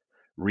pitched.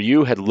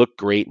 Ryu had looked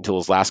great until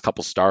his last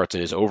couple starts,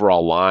 and his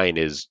overall line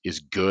is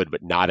good,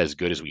 but not as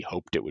good as we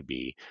hoped it would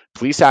be.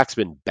 Plesac's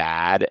been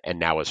bad and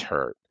now is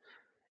hurt.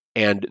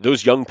 And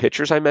those young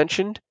pitchers I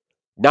mentioned,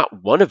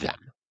 not one of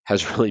them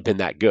has really been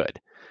that good.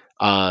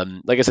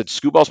 Like I said,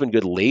 Skubal's been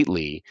good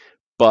lately,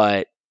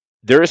 but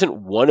there isn't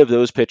one of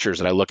those pitchers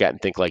that I look at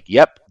and think like,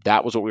 yep,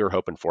 that was what we were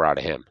hoping for out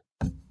of him.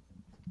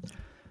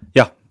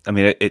 Yeah. I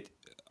mean, it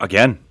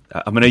again,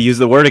 I'm going to use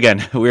the word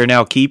again. We are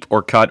now keep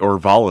or cut or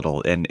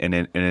volatile, and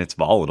it's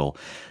volatile.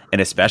 And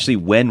especially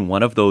when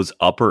one of those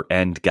upper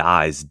end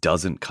guys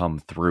doesn't come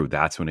through,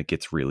 that's when it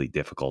gets really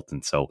difficult.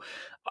 And so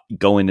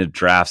going into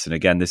drafts, and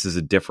again, this is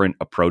a different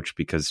approach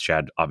because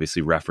Chad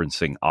obviously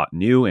referencing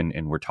Ottoneu,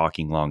 and we're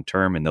talking long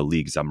term, and the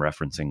leagues I'm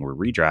referencing were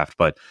redraft.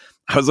 But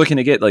I was looking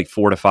to get like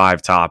 4 to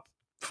 5 top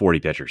 40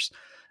 pitchers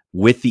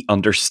with the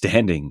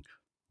understanding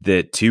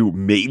that 2,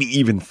 maybe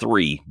even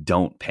 3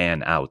 don't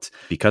pan out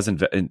because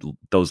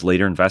those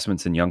later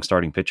investments in young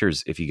starting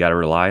pitchers, if you got to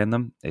rely on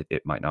them,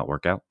 it might not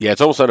work out. Yeah,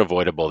 it's almost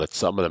unavoidable that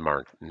some of them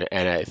aren't.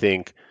 And I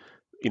think,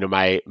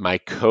 my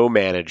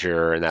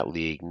co-manager in that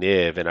league,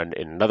 Niv, and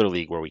in another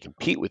league where we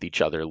compete with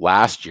each other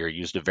last year,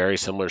 used a very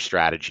similar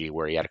strategy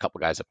where he had a couple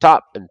guys up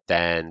top and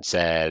then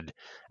said,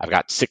 I've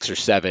got 6 or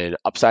 7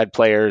 upside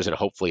players and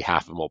hopefully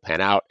half of them will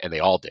pan out. And they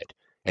all did.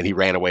 And he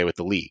ran away with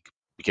the league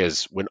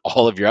because when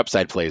all of your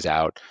upside plays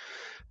out,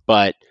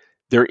 but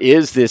there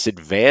is this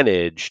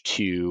advantage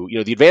to,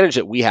 the advantage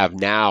that we have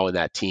now in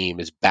that team,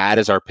 as bad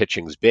as our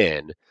pitching's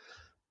been,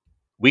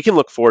 we can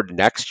look forward to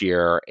next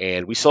year,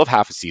 and we still have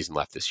half a season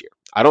left this year.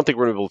 I don't think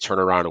we're going to be able to turn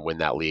around and win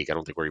that league. I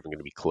don't think we're even going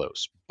to be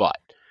close, but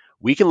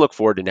we can look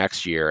forward to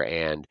next year,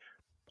 and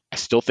I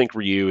still think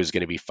Ryu is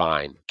going to be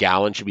fine.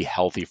 Gallen should be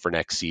healthy for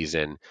next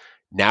season.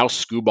 Now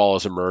Skubal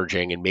is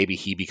emerging, and maybe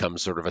he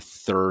becomes sort of a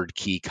third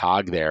key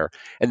cog there.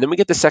 And then we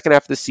get the second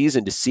half of the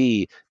season to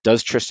see,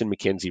 does Tristan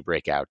McKenzie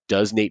break out?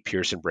 Does Nate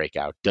Pearson break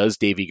out? Does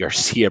Davy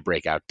Garcia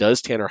break out?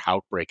 Does Tanner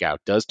Houck break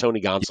out? Does Tony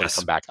Gonsolin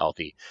come back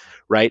healthy?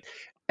 Right?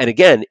 And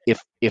again,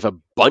 if a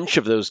bunch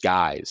of those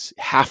guys,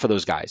 half of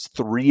those guys,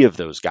 3 of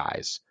those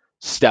guys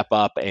step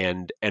up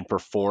and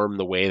perform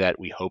the way that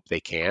we hope they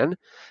can,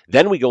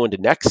 then we go into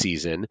next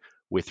season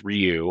with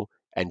Ryu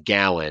and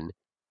Gallen,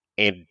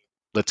 and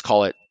let's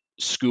call it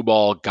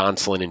Skubal,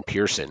 Gonsolin, and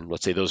Pearson.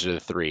 Let's say those are the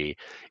 3.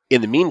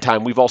 In the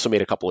meantime, we've also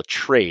made a couple of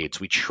trades.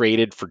 We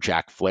traded for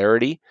Jack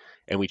Flaherty,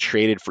 and we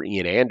traded for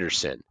Ian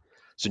Anderson.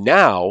 So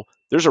now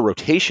there's a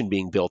rotation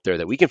being built there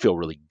that we can feel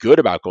really good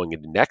about going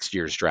into next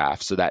year's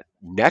draft, so that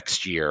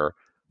next year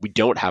we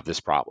don't have this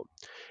problem.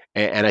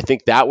 And I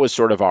think that was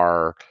sort of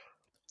our,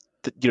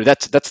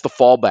 that's the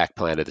fallback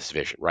plan of this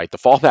vision, right? The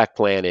fallback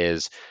plan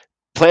is,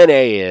 plan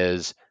A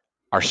is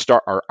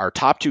our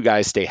top 2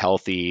 guys stay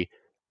healthy,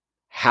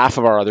 half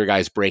of our other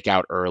guys break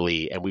out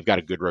early, and we've got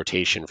a good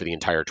rotation for the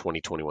entire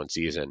 2021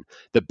 season.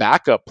 The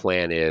backup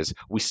plan is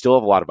we still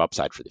have a lot of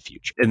upside for the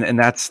future. And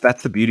that's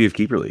the beauty of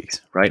keeper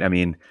leagues, right? I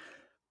mean,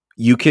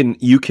 you can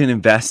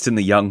invest in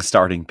the young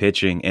starting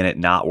pitching and it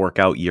not work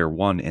out year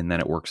 1, and then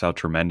it works out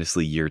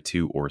tremendously year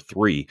 2 or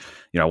 3.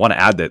 I want to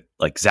add that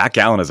like Zach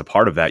Gallen is a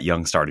part of that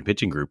young starting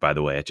pitching group, by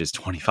the way, at just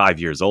 25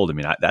 years old. I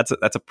mean, that's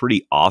a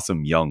pretty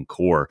awesome young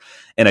core.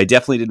 And I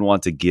definitely didn't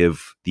want to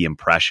give the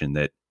impression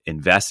that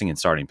investing in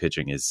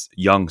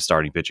young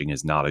starting pitching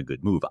is not a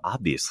good move.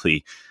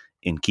 Obviously,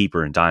 in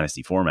keeper and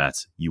dynasty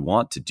formats, you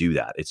want to do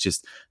that. It's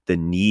just the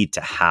need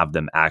to have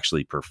them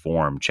actually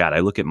perform. Chad, I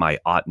look at my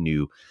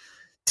Ottoneu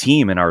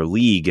team in our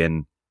league,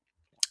 and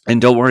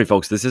don't worry,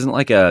 folks, this isn't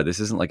like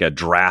a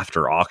draft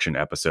or auction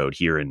episode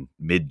here in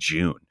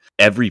mid-June.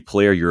 Every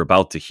player you're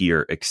about to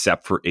hear,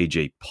 except for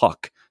AJ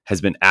Puk,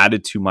 has been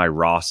added to my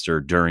roster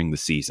during the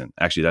season.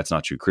 Actually, that's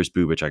not true. Chris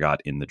Bubich I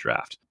got in the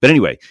draft. But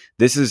anyway,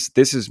 this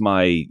is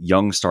my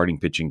young starting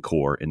pitching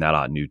core in that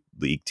Ottoneu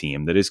league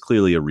team that is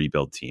clearly a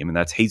rebuild team, and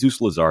that's Jesus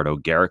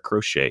Luzardo, Garrett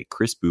Crochet,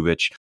 Chris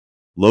Bubich,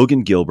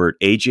 Logan Gilbert,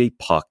 AJ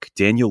Puk,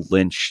 Daniel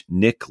Lynch,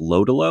 Nick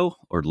Lodolo,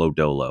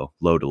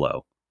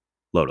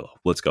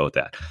 let's go with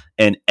that,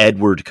 and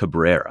Edward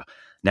Cabrera.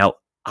 Now,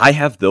 I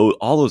have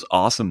all those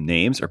awesome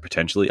names, or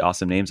potentially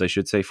awesome names, I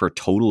should say, for a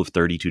total of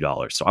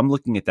 $32. So I'm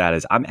looking at that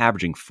as I'm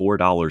averaging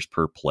 $4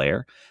 per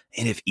player.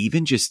 And if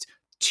even just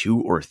 2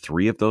 or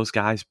 3 of those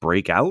guys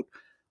break out,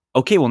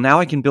 okay, well now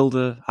I can build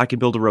a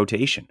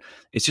rotation.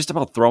 It's just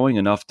about throwing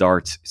enough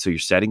darts so you're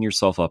setting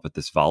yourself up at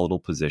this volatile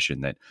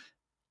position that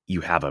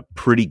you have a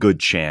pretty good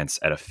chance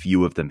at a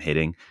few of them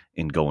hitting,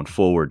 and going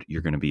forward,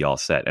 you're going to be all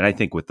set. And I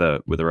think with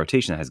a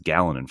rotation that has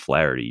Gallen and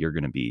Flaherty, you're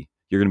going to be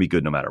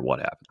good no matter what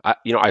happens.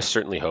 I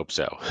certainly hope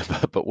so,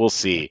 but we'll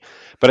see.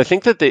 But I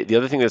think that the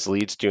other thing this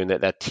leads to, and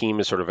that team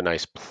is sort of a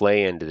nice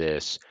play into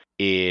this,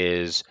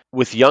 is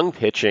with young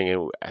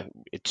pitching, and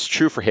it's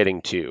true for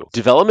hitting too.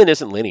 Development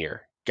isn't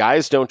linear.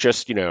 Guys don't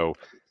just,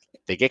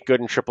 they get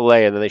good in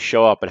AAA and then they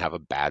show up and have a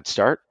bad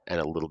start and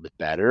a little bit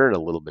better and a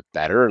little bit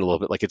better and a little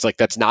bit like, it's like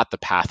that's not the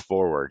path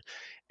forward.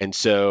 And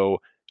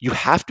so you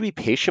have to be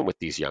patient with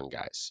these young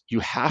guys.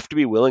 You have to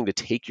be willing to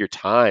take your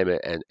time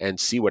and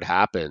see what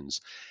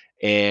happens.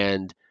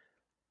 And,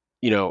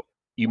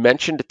 you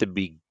mentioned at the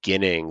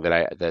beginning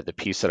that the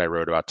piece that I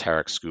wrote about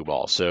Tarik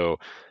Skubal. So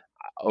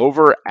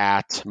over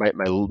at my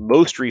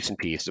most recent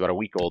piece, about a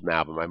week old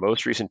now, but my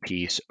most recent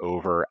piece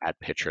over at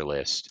Pitcher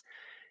List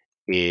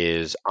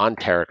is on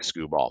Tarik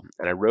Skubal,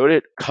 and I wrote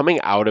it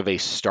coming out of a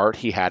start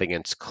he had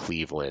against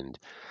Cleveland.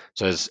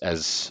 So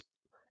as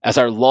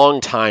our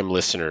longtime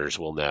listeners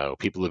will know,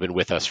 people who've been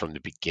with us from the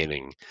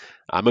beginning,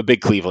 I'm a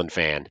big Cleveland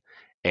fan,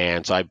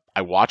 and so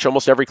I watch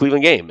almost every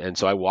Cleveland game, and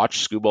so I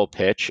watched Skubal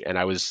pitch, and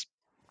I was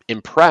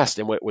impressed.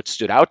 And what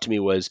stood out to me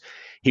was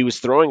he was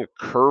throwing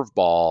a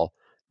curveball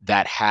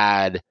that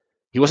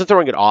he wasn't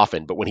throwing it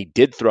often, but when he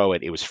did throw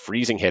it, it was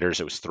freezing hitters.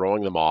 It was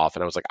throwing them off,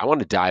 and I was like, I want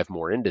to dive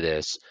more into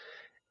this.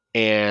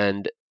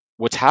 And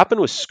what's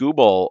happened with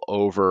Skubal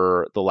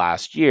over the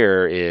last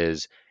year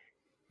is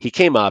he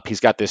came up, he's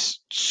got this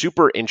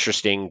super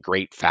interesting,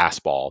 great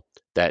fastball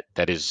that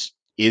is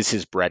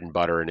his bread and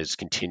butter and has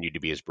continued to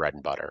be his bread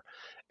and butter.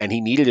 And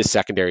he needed his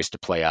secondaries to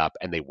play up,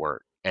 and they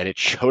weren't. And it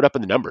showed up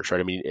in the numbers, right?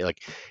 I mean, like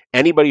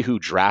anybody who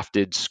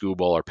drafted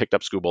Skubal or picked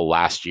up Skubal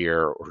last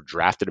year or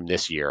drafted him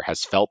this year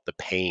has felt the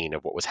pain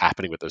of what was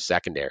happening with those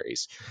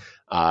secondaries.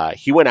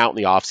 He went out in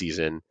the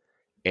offseason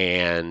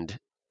and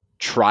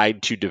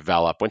tried to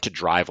went to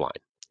Driveline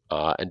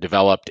and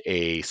developed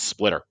a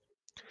splitter.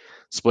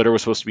 Splitter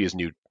was supposed to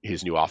be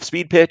his new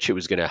off-speed pitch. It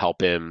was going to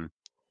help him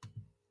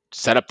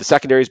set up the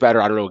secondaries better.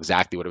 I don't know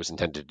exactly what it was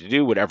intended to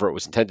do. Whatever it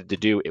was intended to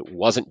do, it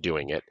wasn't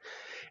doing it.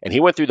 And he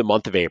went through the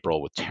month of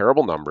April with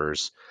terrible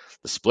numbers.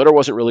 The splitter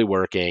wasn't really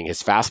working.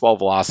 His fastball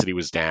velocity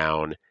was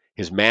down.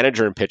 His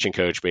manager and pitching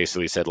coach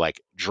basically said, like,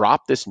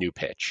 drop this new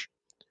pitch.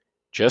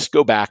 Just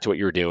go back to what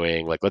you're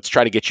doing. Like, let's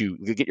try to get your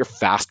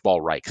fastball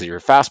right, because if your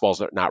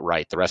fastball's not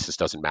right, the rest of this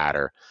doesn't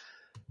matter.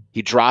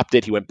 He dropped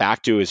it. He went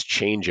back to his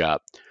changeup,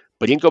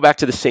 but he didn't go back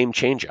to the same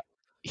changeup.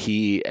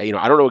 I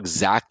don't know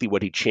exactly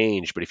what he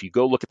changed, but if you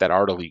go look at that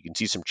article, you can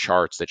see some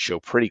charts that show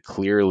pretty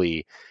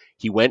clearly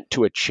he went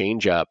to a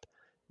changeup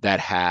that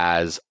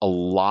has a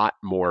lot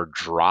more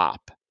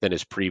drop than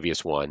his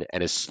previous one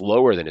and is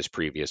slower than his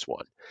previous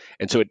one.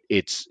 And so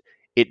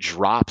it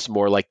drops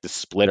more like the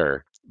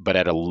splitter, but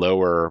at a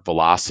lower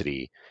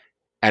velocity.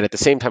 And at the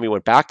same time he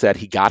went back to that,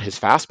 he got his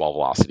fastball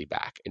velocity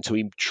back. And so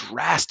he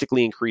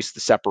drastically increased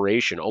the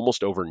separation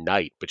almost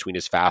overnight between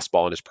his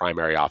fastball and his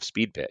primary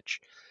off-speed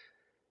pitch.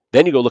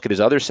 Then you go look at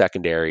his other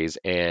secondaries,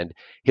 and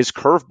his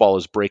curveball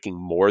is breaking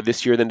more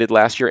this year than it did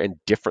last year, and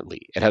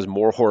differently. It has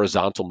more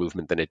horizontal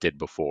movement than it did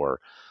before.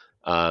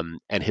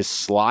 And his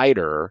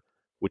slider,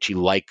 which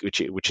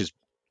is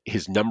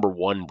his number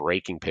one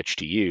breaking pitch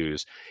to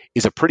use,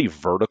 is a pretty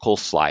vertical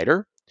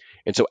slider.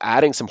 And so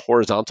adding some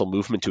horizontal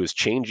movement to his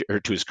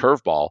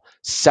curveball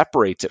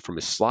separates it from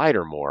his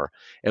slider more.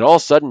 And all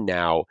of a sudden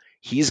now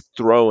he's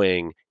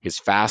throwing his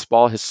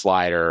fastball, his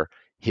slider,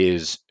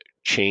 his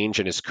change,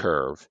 and his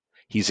curve.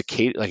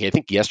 I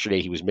think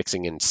yesterday he was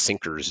mixing in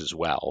sinkers as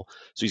well.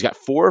 So he's got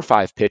 4 or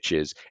 5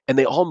 pitches, and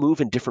they all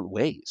move in different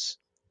ways.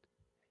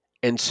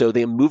 And so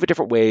they move in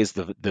different ways.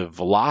 The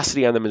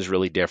velocity on them is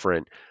really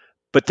different.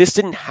 But this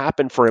didn't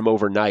happen for him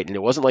overnight. And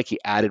it wasn't like he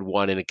added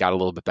one and it got a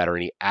little bit better,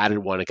 and he added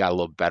one and it got a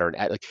little bit better.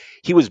 And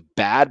he was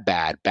bad.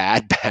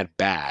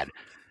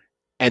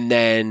 And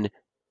then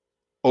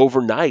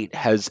overnight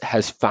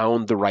has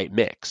found the right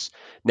mix.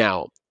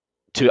 Now,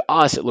 to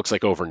us, it looks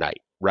like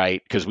overnight,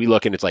 right? Because we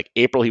look and it's like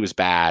April, he was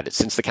bad.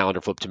 Since the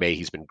calendar flipped to May,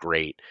 he's been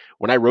great.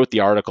 When I wrote the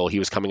article, he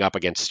was coming up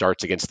against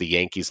starts against the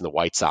Yankees and the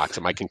White Sox.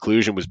 And my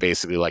conclusion was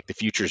basically like, the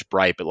future's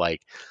bright, but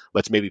like,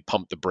 let's maybe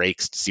pump the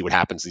brakes to see what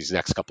happens these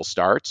next couple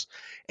starts.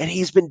 And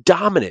he's been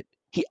dominant.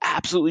 He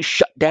absolutely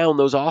shut down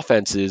those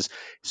offenses.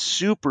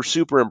 Super,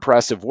 super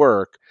impressive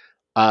work.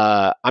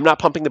 I'm not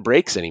pumping the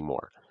brakes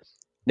anymore.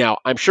 Now,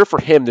 I'm sure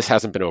for him, this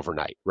hasn't been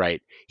overnight,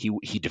 right?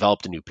 He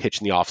developed a new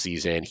pitch in the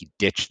offseason. He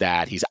ditched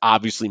that. He's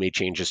obviously made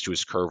changes to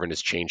his curve and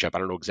his changeup. I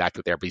don't know exactly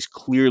what they are, but he's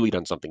clearly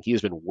done something. He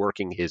has been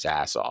working his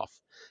ass off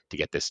to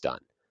get this done.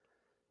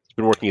 He's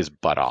been working his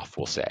butt off,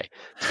 we'll say,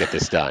 to get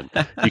this done.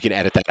 You can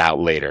edit that out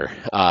later.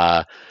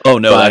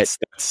 That's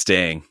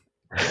staying.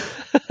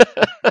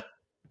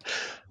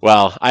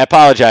 Well, I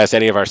apologize to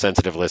any of our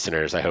sensitive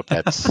listeners. I hope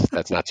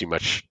that's not too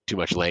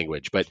much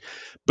language, but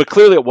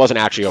clearly it wasn't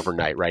actually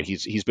overnight, right?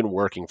 He's been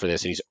working for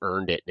this and he's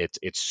earned it.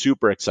 It's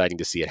super exciting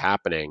to see it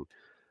happening.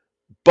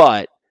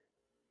 But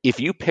if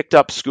you picked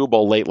up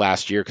Skubal late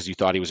last year because you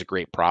thought he was a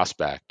great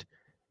prospect,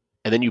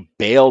 and then you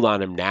bailed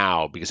on him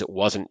now because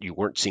you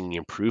weren't seeing the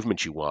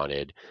improvement you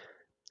wanted,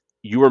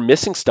 you were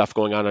missing stuff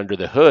going on under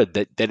the hood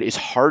that is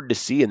hard to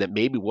see and that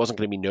maybe wasn't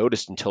going to be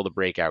noticed until the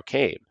breakout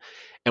came.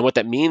 And what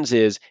that means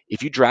is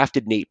if you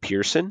drafted Nate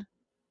Pearson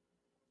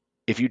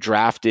if you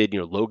drafted,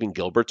 Logan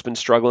Gilbert's been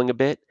struggling a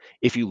bit.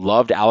 If you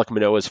loved Alek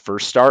Manoah's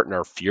first start and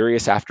are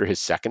furious after his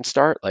second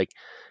start, like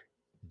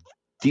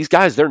these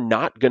guys, they're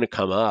not going to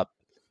come up.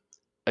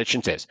 I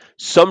shouldn't say this.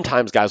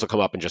 Sometimes guys will come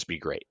up and just be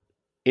great.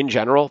 In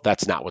general,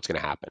 that's not what's going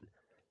to happen.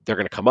 They're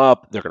going to come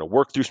up, they're going to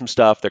work through some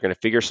stuff, they're going to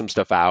figure some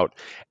stuff out,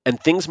 and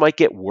things might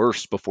get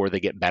worse before they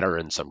get better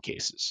in some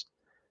cases,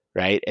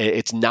 right?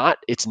 It's not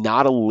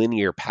a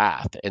linear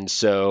path. And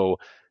so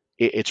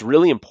it's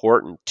really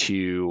important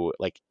to,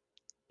 like,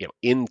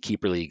 in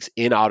keeper leagues,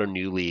 in auto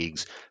new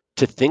leagues,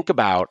 to think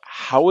about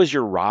how is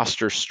your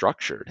roster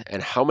structured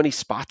and how many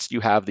spots do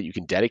you have that you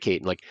can dedicate,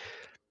 and like,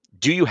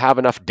 do you have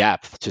enough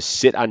depth to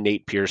sit on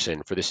Nate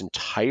Pearson for this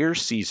entire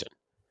season,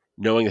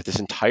 knowing that this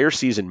entire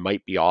season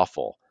might be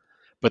awful,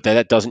 but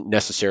that doesn't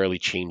necessarily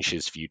change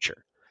his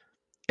future?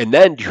 And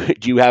then do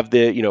you have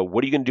the,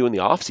 what are you going to do in the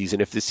offseason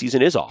if this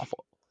season is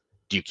awful?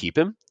 Do you keep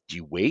him? Do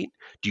you wait?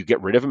 Do you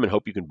get rid of him and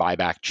hope you can buy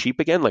back cheap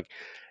again? Like,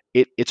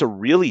 it's a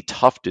really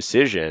tough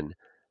decision,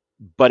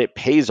 but it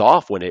pays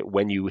off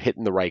when you hit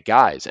in the right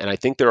guys. And I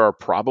think there are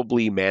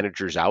probably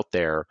managers out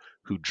there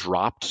who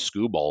dropped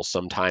Skubal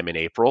sometime in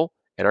April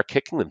and are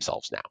kicking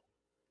themselves now.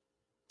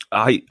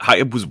 I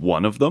was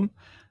one of them,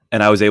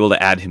 and I was able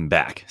to add him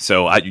back.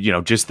 So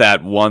just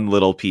that one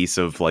little piece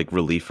of like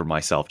relief for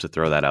myself to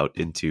throw that out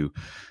into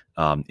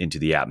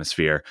the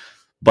atmosphere.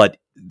 But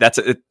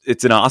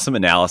it's an awesome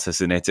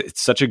analysis, and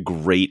it's such a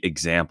great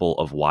example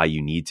of why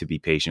you need to be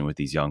patient with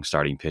these young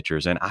starting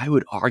pitchers. And I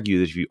would argue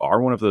that if you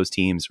are one of those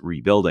teams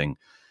rebuilding,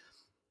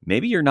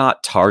 maybe you're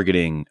not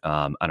targeting,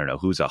 I don't know,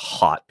 who's a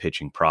hot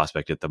pitching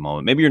prospect at the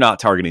moment. Maybe you're not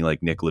targeting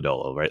like Nick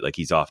Lodolo, right? Like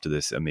he's off to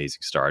this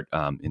amazing start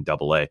in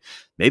Double-A.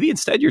 Maybe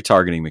instead you're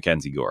targeting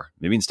Mackenzie Gore.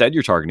 Maybe instead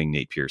you're targeting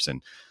Nate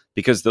Pearson,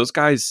 because those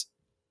guys,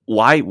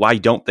 why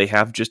don't they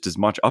have just as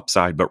much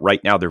upside? But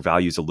right now their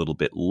value is a little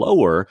bit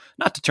lower.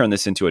 Not to turn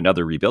this into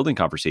another rebuilding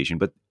conversation,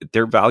 but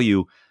their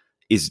value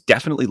is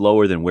definitely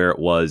lower than where it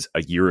was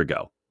a year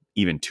ago,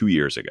 even 2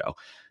 years ago.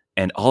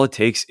 And all it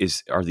takes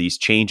are these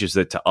changes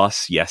that to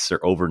us, yes,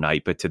 are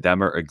overnight, but to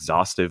them are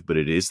exhaustive, but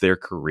it is their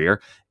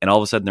career. And all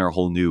of a sudden they're a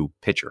whole new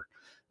pitcher.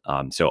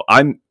 So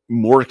I'm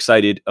more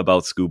excited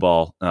about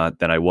Skubal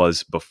than I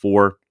was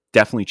before.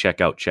 Definitely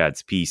check out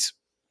Chad's piece,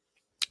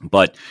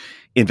 but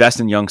invest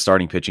in young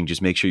starting pitching.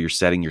 Just make sure you're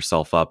setting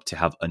yourself up to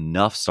have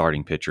enough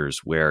starting pitchers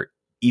where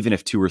even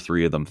if 2 or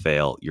 3 of them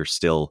fail, you're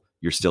still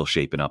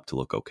shaping up to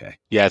look okay.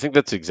 Yeah, I think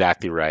that's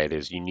exactly right.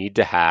 Is you need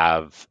to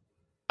have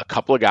a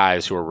couple of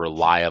guys who are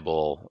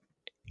reliable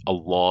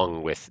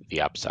along with the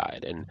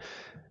upside. And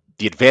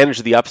the advantage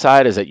of the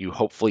upside is that you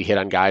hopefully hit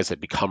on guys that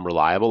become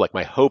reliable. Like,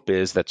 my hope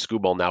is that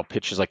Skubal now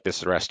pitches like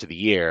this the rest of the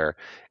year.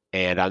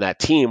 And on that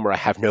team where I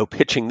have no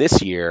pitching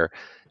this year,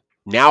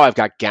 now I've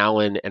got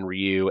Gallen and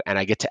Ryu, and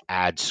I get to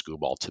add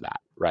Skubal to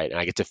that, right? And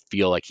I get to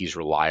feel like he's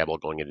reliable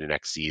going into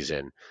next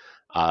season.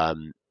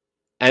 And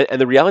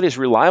the reality is,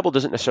 reliable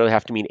doesn't necessarily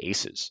have to mean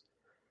aces,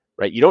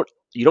 right? You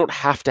don't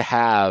have to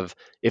have,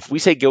 if we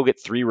say go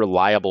get 3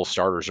 reliable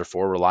starters or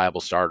 4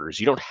 reliable starters,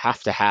 you don't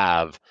have to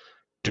have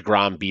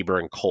DeGrom, Bieber,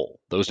 and Cole.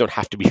 Those don't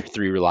have to be your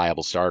 3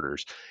 reliable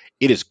starters.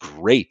 It is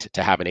great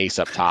to have an ace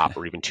up top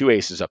or even 2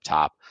 aces up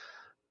top,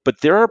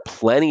 but there are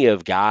plenty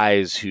of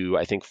guys who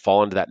I think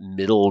fall into that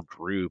middle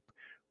group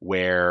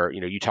where,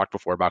 you talked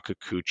before about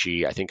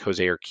Kikuchi. I think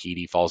Jose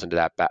Urquidy falls into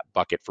that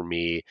bucket for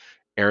me.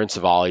 Aaron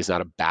Savali is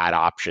not a bad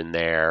option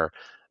there.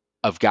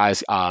 Of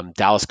guys,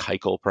 Dallas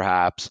Keuchel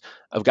perhaps,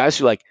 of guys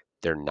who, like,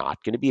 they're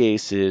not going to be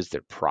aces.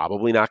 They're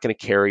probably not going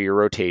to carry your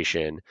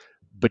rotation,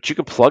 but you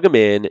can plug them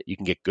in. You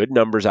can get good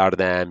numbers out of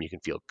them. You can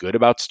feel good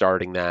about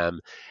starting them.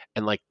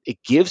 And like, it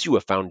gives you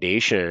a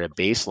foundation and a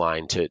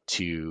baseline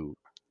to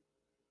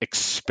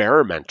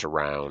experiment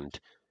around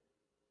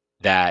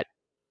that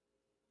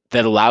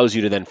allows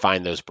you to then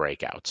find those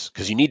breakouts,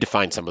 because you need to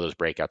find some of those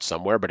breakouts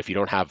somewhere. But if you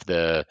don't have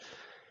a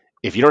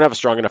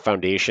strong enough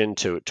foundation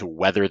to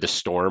weather the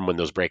storm when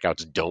those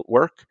breakouts don't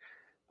work,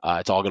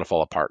 it's all going to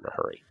fall apart in a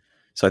hurry.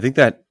 So I think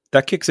that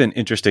kicks an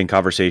interesting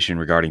conversation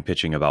regarding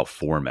pitching about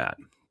format,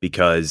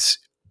 because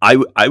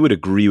I would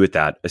agree with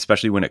that,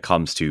 especially when it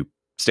comes to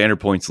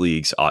standard points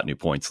leagues, Ottoneu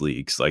points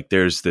leagues. Like,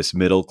 there's this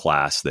middle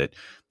class that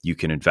you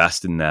can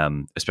invest in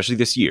them, especially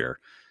this year,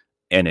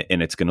 and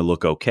it's going to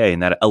look okay.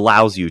 And that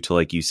allows you to,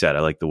 like you said, I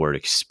like the word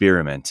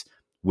experiment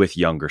with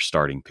younger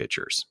starting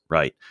pitchers,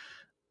 right?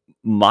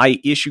 My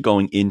issue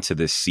going into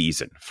this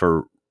season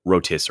for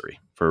rotisserie,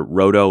 for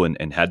roto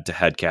and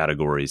head-to-head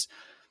categories,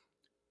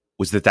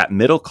 was that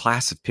middle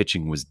class of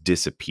pitching was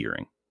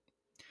disappearing.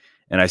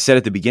 And I said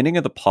at the beginning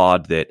of the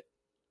pod that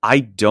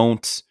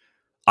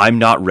I'm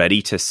not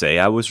ready to say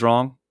I was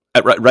wrong.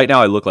 Right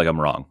now I look like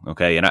I'm wrong,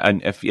 okay?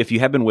 And if you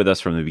have been with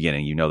us from the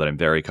beginning, you know that I'm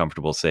very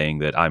comfortable saying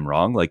that I'm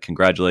wrong. Like,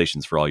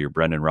 congratulations for all your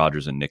Brendan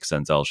Rodgers and Nick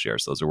Senzel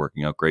shares. Those are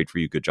working out great for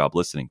you. Good job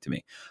listening to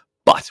me.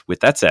 But with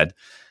that said,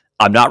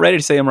 I'm not ready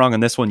to say I'm wrong on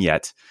this one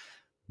yet,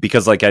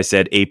 because like I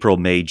said, April,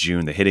 May,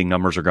 June, the hitting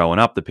numbers are going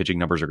up, the pitching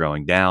numbers are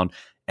going down.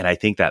 And I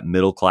think that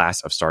middle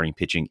class of starting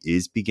pitching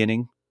is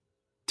beginning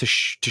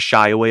to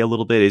shy away a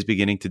little bit, is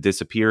beginning to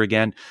disappear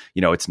again.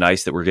 It's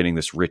nice that we're getting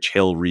this Rich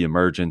Hill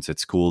reemergence.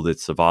 It's cool that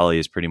Savali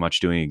is pretty much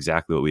doing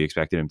exactly what we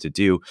expected him to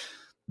do.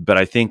 But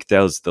I think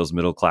those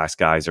middle class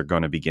guys are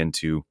going to begin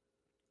to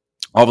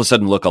all of a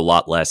sudden look a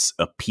lot less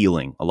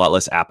appealing, a lot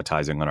less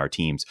appetizing on our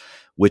teams,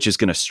 which is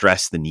going to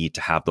stress the need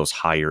to have those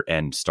higher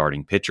end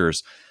starting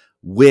pitchers,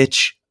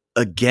 which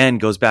again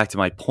goes back to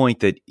my point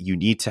that you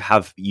need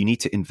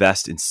to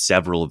invest in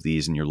several of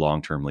these in your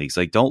long-term leagues.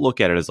 Like, don't look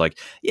at it as like,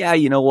 yeah,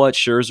 you know what,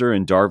 Scherzer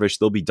and Darvish,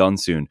 they'll be done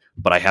soon,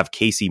 but I have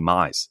Casey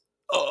Mize.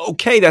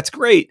 Okay, that's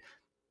great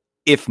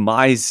if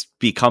Mize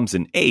becomes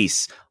an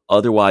ace.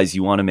 Otherwise,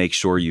 you want to make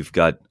sure you've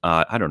got,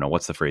 I don't know,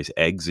 what's the phrase?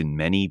 Eggs in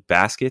many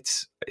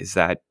baskets?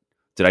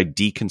 Did I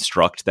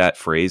deconstruct that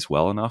phrase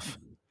well enough?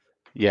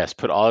 Yes,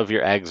 put all of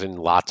your eggs in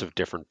lots of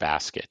different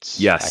baskets.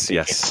 Yes.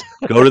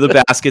 Go to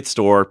the basket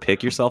store,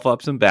 pick yourself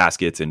up some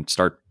baskets, and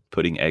start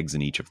putting eggs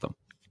in each of them.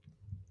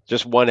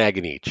 Just one egg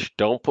in each.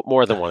 Don't put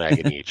more than one egg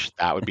in each.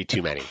 That would be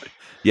too many.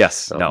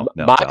 Yes. No.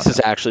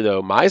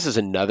 Mize is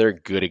another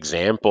good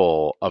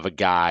example of a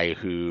guy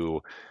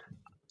who,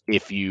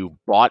 if you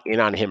bought in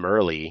on him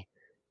early,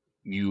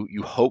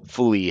 you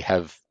hopefully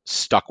have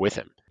stuck with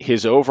him.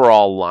 His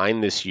overall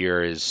line this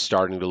year is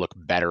starting to look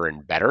better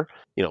and better.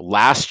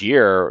 Last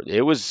year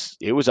it was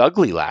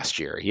ugly. Last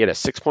year he had a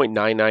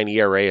 6.99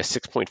 ERA, a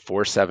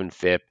 6.47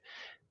 FIP.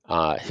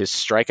 His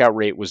strikeout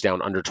rate was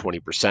down under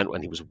 20%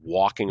 when he was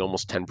walking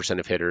almost 10%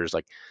 of hitters.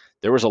 Like,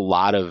 there was a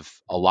lot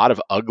of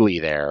ugly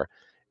there.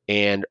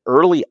 And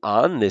early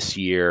on this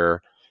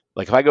year,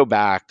 like if I go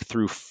back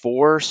through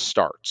 4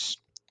 starts,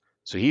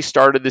 so he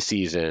started the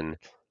season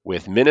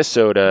with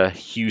Minnesota,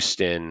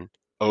 Houston,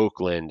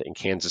 Oakland, and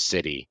Kansas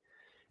City.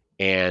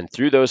 And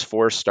through those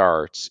 4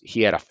 starts,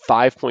 he had a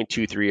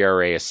 5.23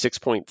 ERA, a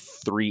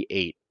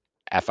 6.38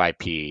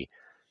 FIP.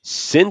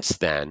 Since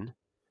then,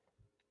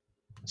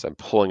 so I'm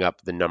pulling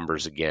up the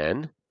numbers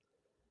again,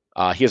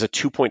 he has a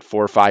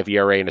 2.45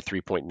 ERA and a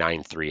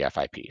 3.93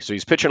 FIP. So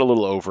he's pitching a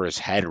little over his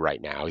head right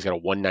now. He's got a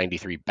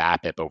 193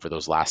 BABIP over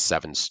those last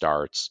 7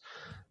 starts.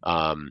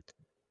 But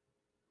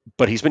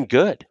he's been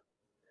good.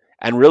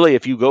 And really,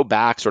 if you go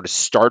back sort of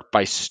start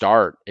by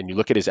start and you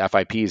look at his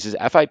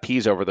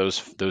FIPs over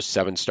those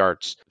 7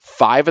 starts,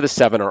 5 of the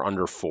 7 are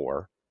under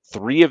 4,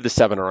 3 of the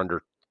 7 are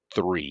under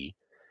 3,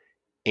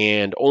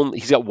 and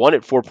he's got one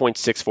at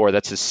 4.64.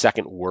 That's his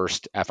second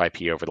worst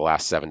FIP over the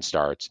last 7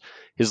 starts.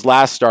 His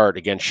last start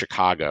against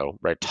Chicago,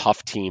 right,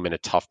 tough team in a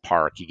tough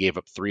park, he gave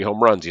up 3 home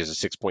runs. He has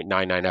a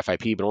 6.99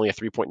 FIP, but only a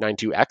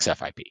 3.92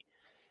 xFIP,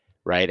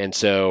 right? And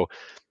so,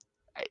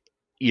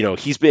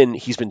 he's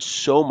been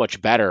so much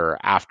better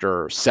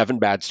after 7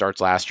 bad starts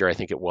last year, I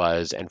think it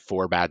was, and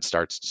 4 bad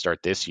starts to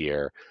start this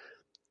year.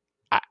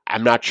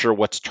 I'm not sure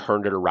what's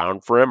turned it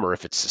around for him, or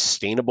if it's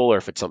sustainable, or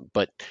if it's something.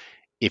 But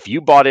if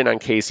you bought in on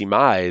Casey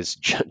Mize,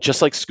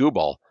 just like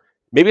Skubal,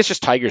 maybe it's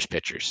just Tigers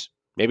pitchers.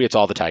 Maybe it's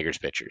all the Tigers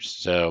pitchers.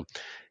 So,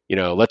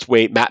 let's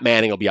wait. Matt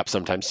Manning will be up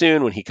sometime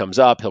soon. When he comes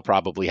up, he'll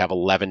probably have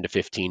 11 to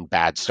 15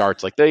 bad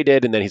starts like they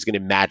did, and then he's going to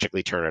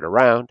magically turn it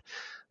around.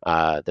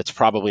 That's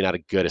probably not a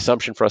good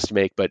assumption for us to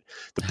make, but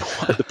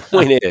the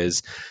point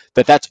is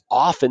that that's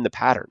often the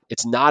pattern.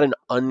 It's not an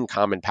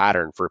uncommon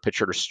pattern for a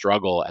pitcher to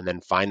struggle and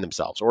then find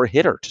themselves, or a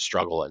hitter to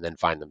struggle and then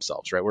find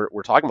themselves, right?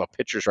 We're talking about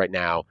pitchers right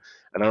now,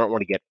 and I don't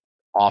want to get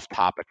off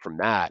topic from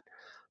that,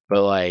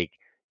 but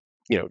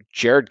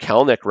Jarred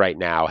Kelenic right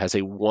now has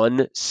a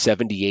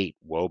 178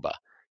 WOBA.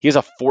 He has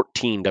a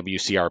 14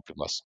 WCR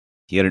plus.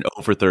 He had an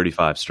 0 for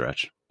 35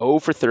 stretch. 0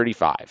 for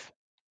 35.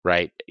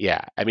 Right.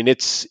 Yeah. I mean,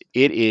 is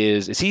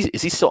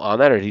he still on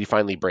that, or did he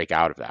finally break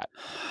out of that?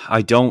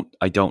 I don't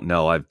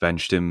know. I've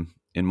benched him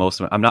in most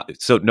of I'm not.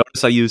 So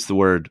notice I use the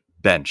word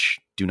bench.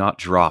 Do not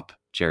drop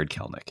Jarred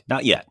Kelenic.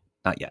 Not yet.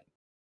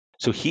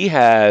 So he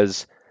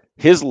has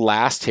his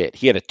last hit.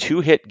 He had a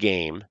 2-hit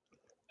game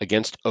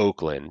against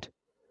Oakland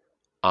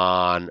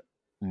on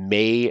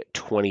May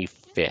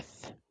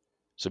 25th.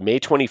 So May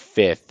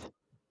 25th,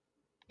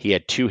 he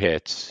had 2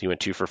 hits. He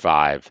went 2 for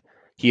 5.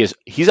 He is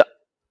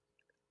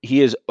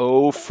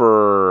 0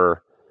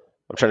 for,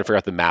 I'm trying to figure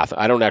out the math.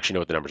 I don't actually know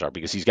what the numbers are,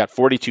 because he's got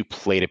 42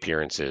 plate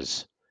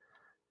appearances,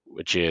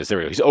 which is, there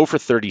we go. He's 0 for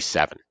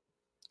 37.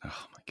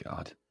 Oh my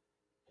God.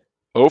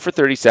 0 for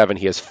 37.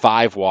 He has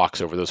 5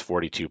 walks over those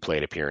 42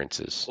 plate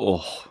appearances.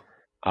 Oh,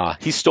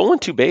 he's stolen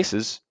 2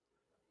 bases.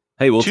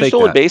 Hey, we'll 2 take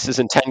stolen that. bases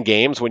in 10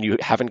 games when you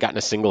haven't gotten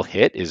a single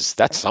hit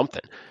that's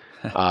something.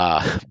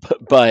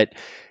 But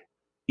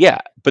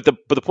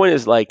the point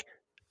is, like,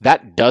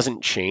 that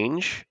doesn't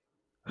change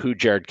who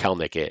Jarred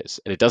Kelenic is.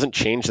 And it doesn't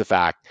change the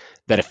fact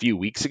that a few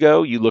weeks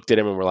ago, you looked at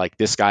him and were like,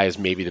 this guy is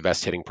maybe the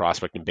best hitting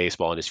prospect in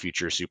baseball and his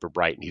future is super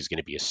bright and he's going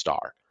to be a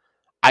star.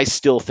 I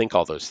still think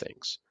all those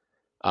things.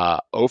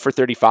 0 for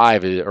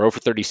 35 or 0 for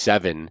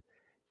 37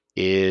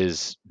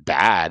 is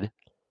bad,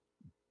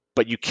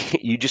 but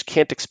you just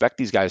can't expect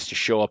these guys to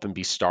show up and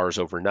be stars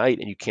overnight,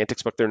 and you can't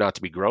expect there not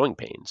to be growing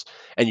pains,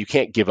 and you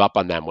can't give up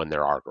on them when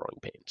there are growing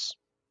pains.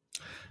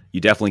 You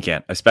definitely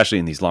can't, especially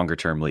in these longer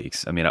term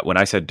leagues. I mean, when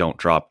I said don't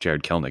drop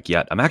Jared Kelenic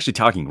yet, I'm actually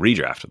talking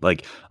redraft.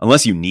 Like,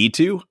 unless you need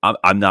to,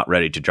 I'm not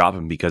ready to drop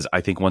him, because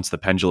I think once the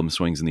pendulum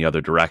swings in the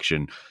other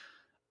direction,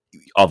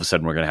 all of a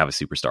sudden we're going to have a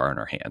superstar in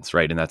our hands,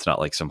 right? And that's not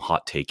like some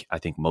hot take. I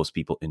think most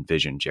people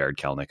envision Jared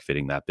Kelenic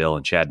fitting that bill.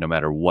 And Chad, no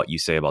matter what you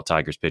say about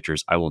Tigers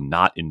pitchers, I will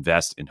not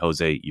invest in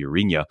Jose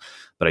Urena,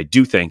 but I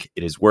do think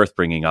it is worth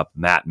bringing up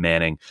Matt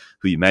Manning,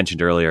 who you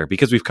mentioned earlier,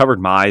 because we've covered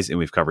Mize and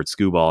we've covered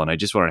Skubal, and I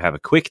just wanted to have a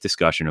quick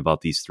discussion about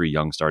these three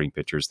young starting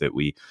pitchers that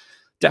we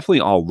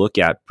definitely all look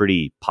at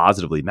pretty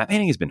positively. Matt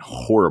Manning has been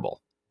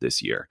horrible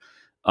this year,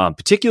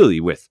 particularly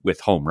with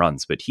home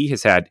runs, but he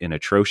has had an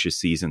atrocious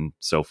season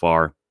so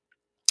far.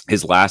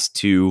 His last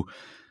two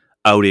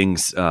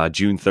outings,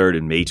 June 3rd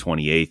and May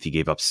 28th, he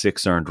gave up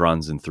 6 earned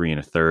runs and 3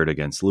 1/3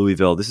 against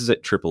Louisville. This is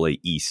at AAA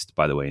East,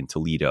 by the way, in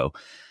Toledo.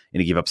 And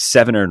he gave up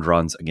 7 earned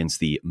runs against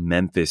the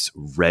Memphis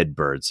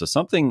Redbirds. So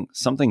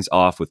something's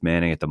off with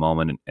Manning at the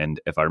moment. And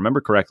if I remember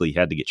correctly, he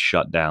had to get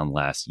shut down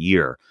last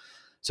year.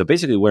 So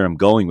basically where I'm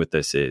going with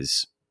this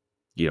is,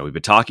 we've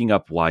been talking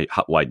up why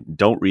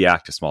don't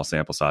react to small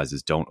sample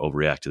sizes, don't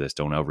overreact to this,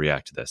 don't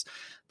overreact to this.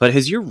 But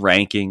has your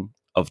ranking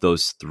of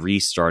those three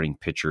starting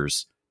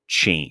pitchers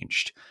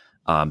changed?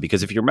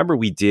 Because if you remember,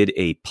 we did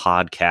a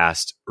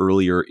podcast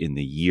earlier in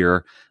the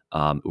year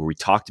where we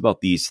talked about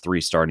these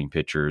three starting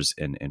pitchers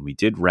and we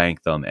did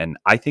rank them. And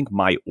I think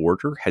my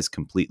order has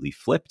completely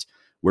flipped,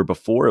 where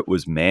before it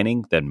was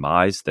Manning, then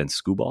Mize, then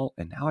Skubal.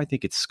 And now I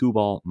think it's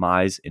Skubal,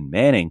 Mize, and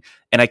Manning.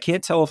 And I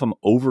can't tell if I'm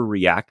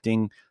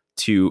overreacting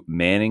to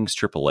Manning's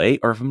AAA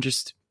or if I'm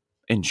just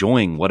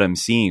enjoying what I'm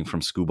seeing from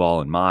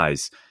Skubal and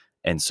Mize.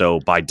 And so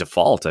by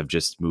default, I've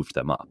just moved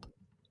them up.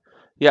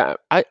 Yeah,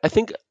 I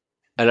think,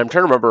 and I'm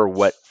trying to remember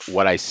what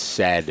I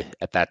said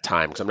at that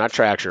time, because I'm not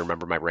sure I actually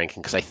remember my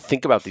ranking, because I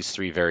think about these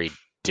three very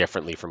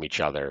differently from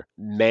each other.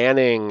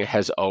 Manning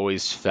has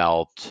always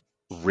felt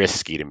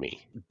risky to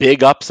me.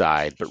 Big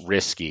upside, but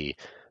risky.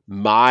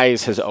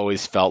 Mize has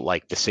always felt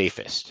like the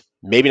safest.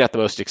 Maybe not the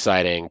most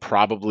exciting.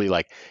 Probably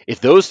like,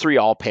 if those three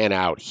all pan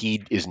out,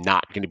 he is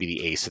not going to be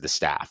the ace of the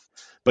staff.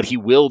 But he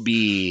will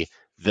be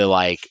the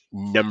like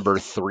number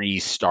 3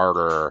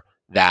 starter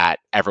that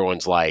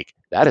everyone's like,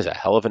 that is a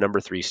hell of a number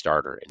 3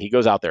 starter. And he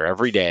goes out there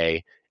every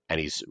day and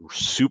he's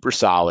super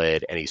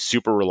solid and he's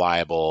super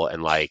reliable.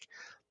 And like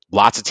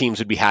lots of teams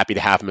would be happy to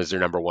have him as their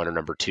number 1 or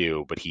number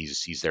 2, but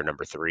he's their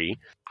number 3.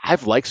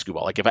 I've liked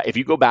Skubal. Like if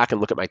you go back and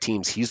look at my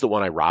teams, he's the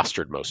one I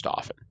rostered most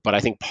often. But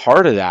I think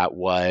part of that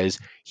was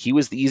he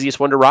was the easiest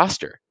one to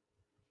roster,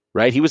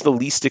 right? He was the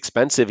least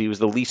expensive. He was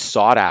the least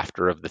sought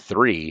after of the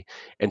 3.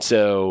 And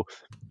so,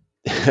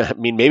 I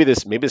mean, maybe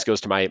this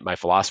goes to my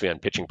philosophy on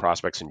pitching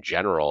prospects in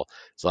general.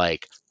 It's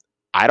like,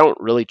 I don't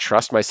really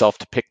trust myself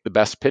to pick the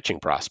best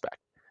pitching prospect.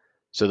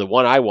 So the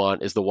one I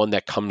want is the one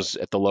that comes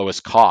at the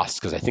lowest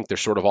cost, because I think they're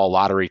sort of all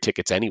lottery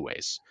tickets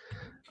anyways.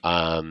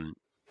 But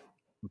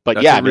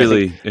that's yeah, a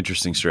really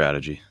interesting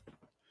strategy.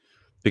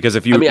 Because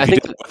if you did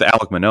it with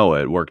Alek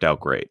Manoah, it worked out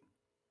great.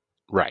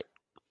 Right.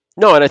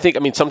 No, and I think,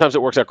 sometimes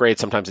it works out great,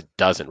 sometimes it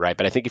doesn't, right?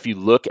 But I think if you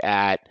look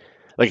at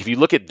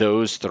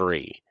those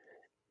three,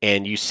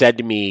 and you said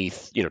to me,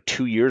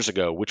 2 years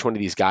ago, which one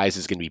of these guys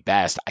is going to be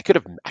best, I could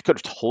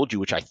have told you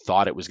which I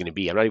thought it was going to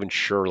be. I'm not even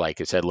sure,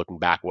 like I said, looking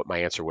back, what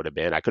my answer would have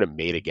been. I could have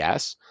made a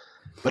guess,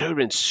 but it would have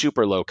been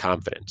super low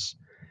confidence.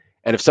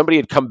 And if somebody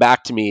had come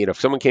back to me, and if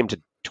someone came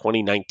to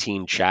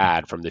 2019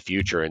 Chad from the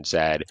future and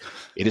said,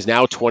 it is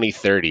now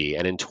 2030,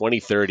 and in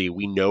 2030,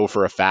 we know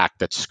for a fact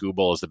that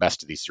Skubal is the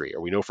best of these three,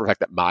 or we know for a fact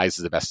that Mize is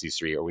the best of these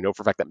three, or we know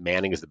for a fact that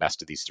Manning is the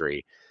best of these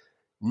three,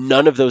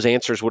 none of those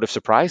answers would have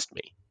surprised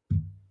me.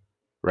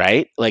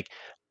 Right? Maybe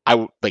I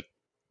would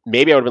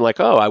have been like,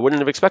 oh, I wouldn't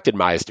have expected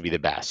Mize to be the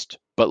best,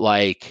 but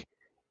like,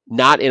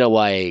 not in a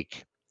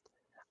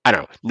I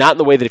don't know, not in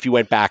the way that if you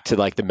went back to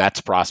like the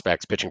Mets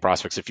pitching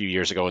prospects a few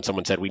years ago, and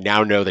someone said, we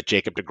now know that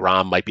Jacob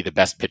deGrom might be the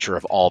best pitcher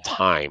of all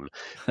time,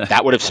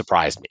 that would have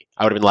surprised me.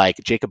 I would have been like,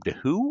 Jacob de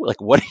who?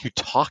 Like, what are you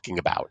talking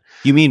about?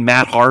 You mean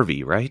Matt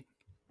Harvey, right?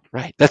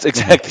 Right. That's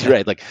exactly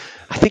right. Like,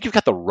 I think you've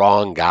got the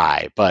wrong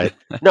guy, but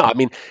no,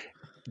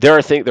 there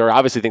are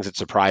obviously things that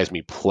surprise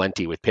me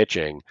plenty with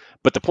pitching,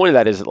 but the point of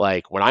that is that,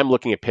 like, when I'm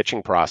looking at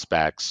pitching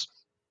prospects,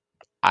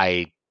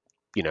 I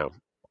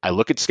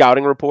look at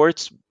scouting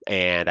reports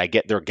and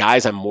there are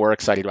guys I'm more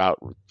excited about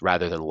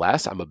rather than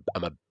less. I'm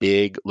a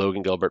big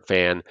Logan Gilbert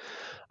fan.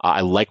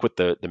 I like what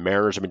the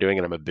Mariners have been doing,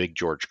 and I'm a big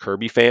George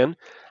Kirby fan.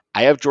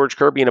 I have George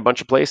Kirby in a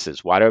bunch of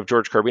places. Why do I have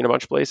George Kirby in a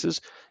bunch of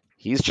places?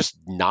 He's just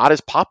not as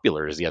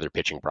popular as the other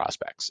pitching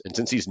prospects. And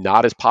since he's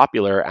not as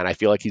popular, and I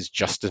feel like he's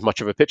just as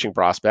much of a pitching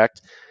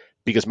prospect,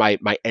 because my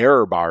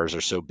error bars are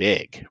so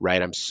big,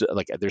 right?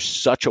 There's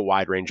such a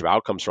wide range of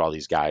outcomes for all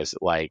these guys.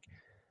 Like,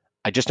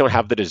 I just don't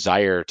have the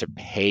desire to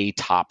pay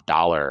top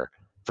dollar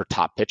for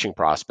top pitching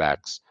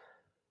prospects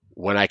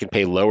when I can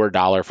pay lower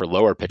dollar for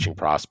lower pitching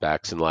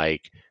prospects. And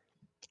like,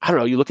 I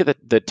don't know, you look at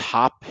the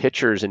top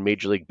pitchers in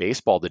Major League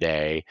Baseball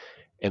today,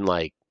 and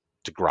like,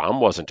 DeGrom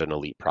wasn't an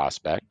elite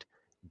prospect.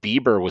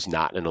 Bieber was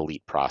not an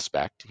elite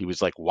prospect. He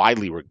was like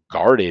widely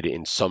regarded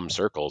in some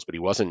circles, but he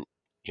wasn't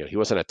he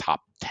wasn't a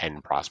top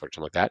 10 prospect,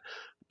 something like that.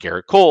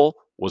 Garrett Cole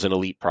was an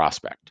elite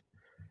prospect,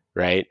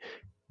 right?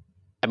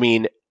 I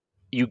mean,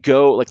 you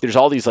go like there's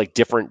all these like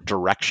different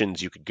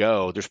directions you could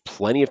go. There's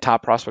plenty of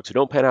top prospects who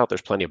don't pan out.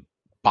 There's plenty of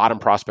bottom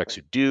prospects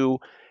who do.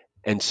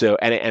 And so,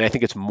 and I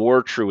think it's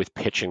more true with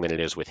pitching than it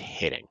is with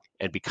hitting.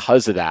 And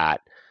because of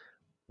that,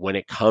 when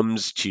it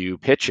comes to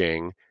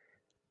pitching,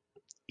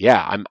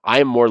 yeah,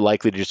 I'm more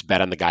likely to just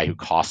bet on the guy who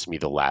costs me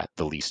the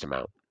least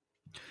amount.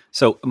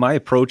 So my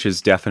approach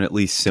is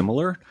definitely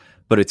similar,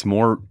 but it's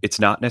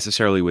not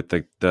necessarily with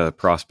the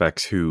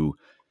prospects who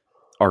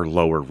are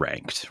lower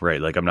ranked, right?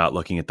 Like I'm not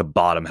looking at the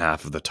bottom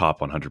half of the top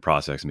 100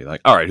 prospects and be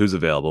like, all right, who's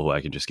available who I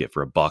can just get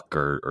for a buck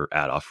or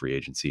add off free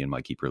agency in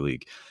my keeper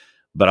league.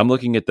 But I'm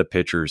looking at the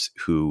pitchers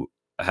who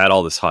had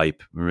all this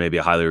hype, or maybe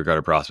a highly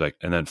regarded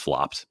prospect, and then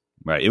flopped.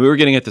 Right. And we were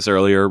getting at this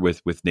earlier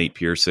with Nate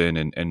Pearson,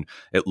 and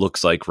it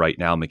looks like right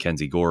now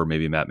Mackenzie Gore,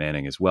 maybe Matt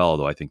Manning as well,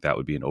 though I think that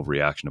would be an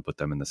overreaction to put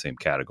them in the same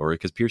category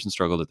because Pearson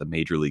struggled at the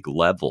major league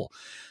level.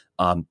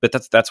 But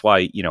that's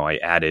why, I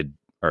added,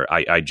 or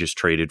I just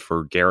traded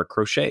for Garrett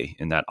Crochet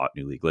in that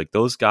Ottoneu league. Like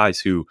those guys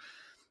who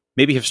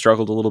maybe have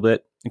struggled a little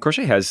bit, and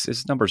Crochet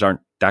his numbers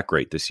aren't that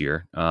great this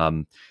year.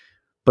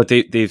 But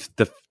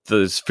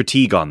there's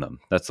fatigue on them.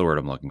 That's the word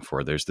I'm looking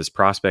for. There's this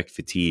prospect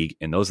fatigue,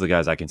 and those are the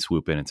guys I can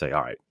swoop in and say,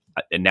 all right,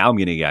 and now I'm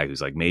getting a guy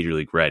who's like major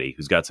league ready,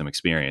 who's got some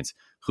experience,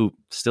 who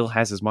still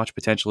has as much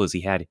potential as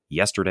he had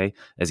yesterday,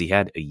 as he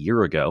had a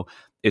year ago.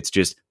 It's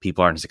just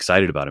people aren't as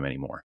excited about him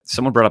anymore.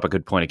 Someone brought up a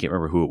good point. I can't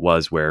remember who it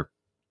was, where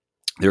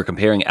they were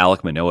comparing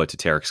Alek Manoah to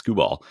Tarek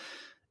Skubal.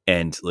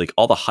 And like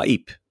all the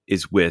hype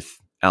is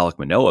with Alek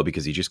Manoah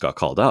because he just got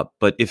called up.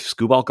 But if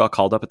Skubal got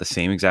called up at the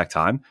same exact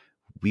time,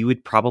 we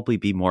would probably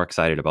be more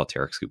excited about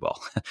Tarek Skubal.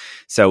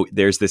 So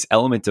there's this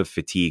element of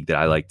fatigue that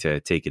I like to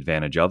take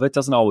advantage of. It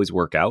doesn't always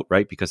work out,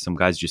 right? Because some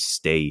guys just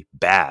stay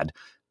bad,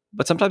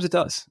 but sometimes it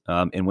does.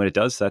 And when it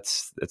does,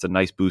 that's a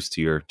nice boost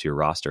to your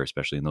roster,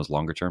 especially in those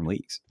longer term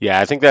leagues. Yeah,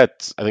 I think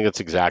that's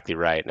exactly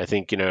right. And I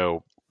think,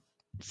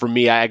 for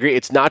me, I agree.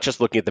 It's not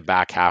just looking at the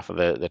back half of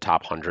the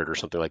top 100 or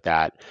something like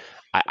that.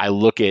 I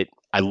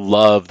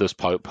love those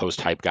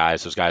post hype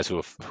guys, those guys who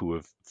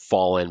have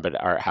fallen but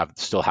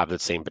still have the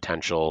same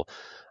potential.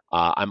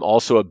 I'm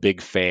also a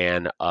big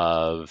fan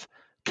of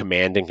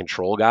command and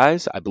control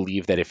guys. I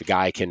believe that if a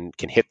guy can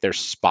hit their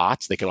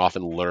spots, they can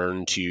often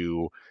learn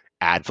to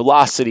add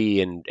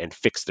velocity and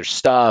fix their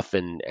stuff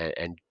and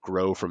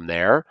grow from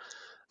there.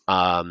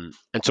 And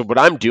so what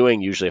I'm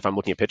doing usually if I'm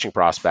looking at pitching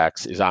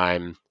prospects is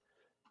I'm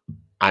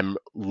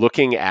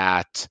looking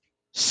at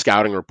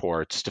scouting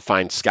reports to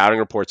find scouting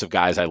reports of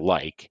guys I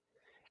like.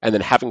 And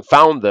then having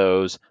found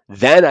those,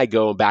 then I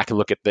go back and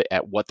look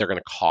at what they're going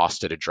to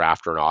cost at a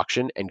draft or an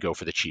auction and go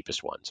for the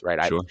cheapest ones,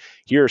 right? Sure.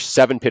 Here are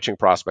 7 pitching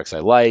prospects I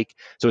like.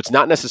 So it's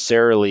not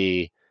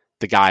necessarily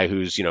the guy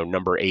who's,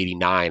 number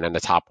 89 on the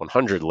top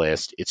 100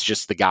 list. It's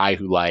just the guy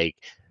who I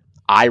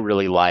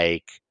really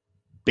like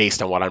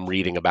based on what I'm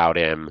reading about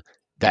him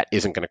that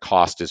isn't going to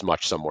cost as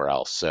much somewhere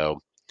else. So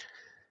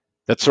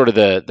that's sort of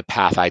the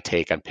path I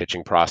take on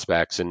pitching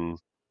prospects. And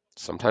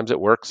sometimes it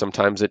works,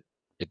 sometimes it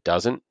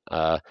doesn't.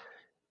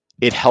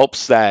 It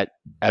helps that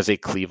as a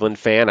Cleveland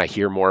fan, I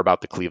hear more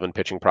about the Cleveland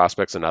pitching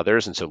prospects than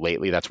others. And so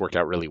lately that's worked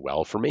out really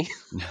well for me.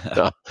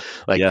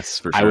 Yes,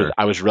 for sure.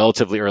 I was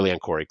relatively early on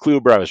Corey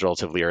Kluber. I was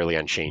relatively early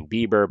on Shane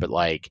Bieber, but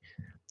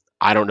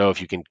I don't know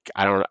if you can,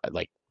 I don't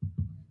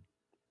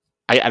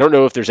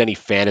know if there's any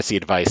fantasy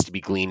advice to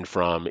be gleaned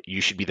from.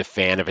 You should be the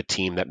fan of a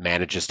team that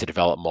manages to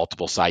develop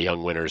multiple Cy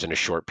Young winners in a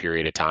short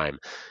period of time.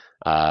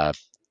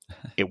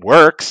 It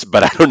works,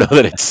 but I don't know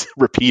that it's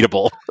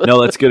repeatable.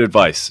 No, that's good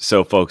advice.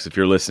 So folks, if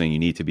you're listening, you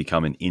need to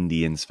become an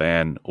Indians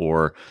fan,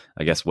 or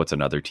I guess what's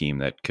another team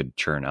that could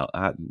churn out?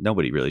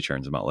 Nobody really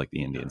churns them out like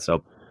the Indians.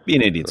 So be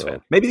an Indians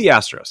fan. Maybe the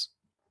Astros.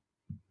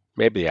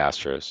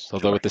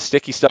 Although with the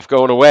sticky stuff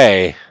going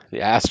away, the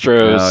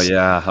Astros. Oh,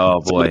 yeah.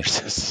 Oh, boy.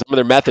 Some of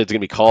their methods are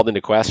going to be called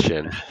into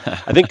question.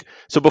 I think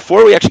so.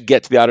 Before we actually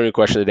get to the auto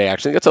question of the day,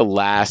 actually, that's a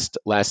last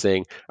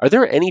thing. Are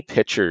there any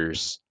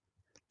pitchers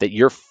that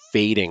you're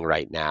fading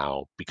right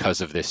now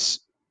because of this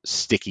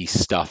sticky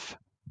stuff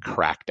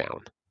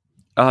crackdown?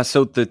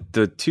 So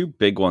the two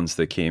big ones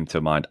that came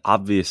to mind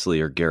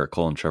obviously are Garrett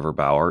Cole and Trevor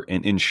Bauer.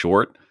 And in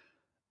short,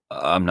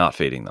 I'm not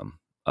fading them.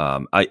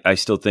 I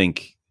still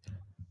think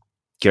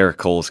Garrett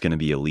Cole is going to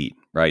be elite,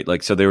 right?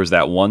 So there was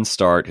that one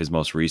start, his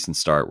most recent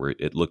start, where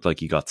it looked like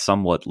he got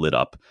somewhat lit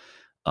up.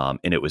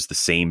 And it was the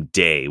same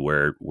day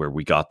where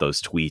we got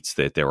those tweets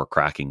that they were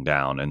cracking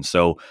down. And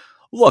so,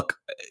 look,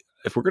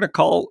 if we're going to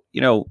call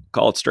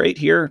it straight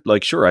here,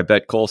 sure, I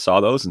bet Cole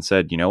saw those and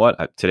said, you know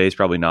what, today's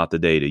probably not the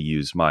day to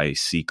use my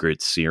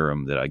secret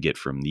serum that I get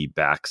from the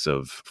backs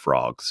of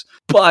frogs.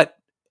 But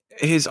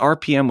his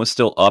RPM was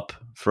still up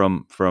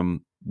from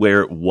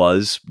where it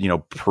was,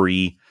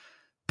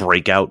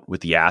 pre-breakout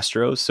with the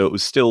Astros. So it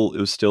was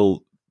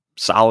still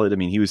solid. I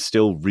mean, he was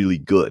still really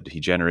good.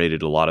 He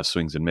generated a lot of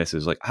swings and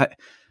misses.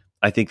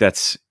 I think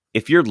that's,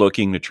 if you're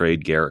looking to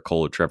trade Garrett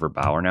Cole or Trevor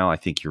Bauer now, I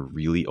think you're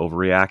really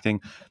overreacting.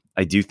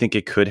 I do think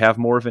it could have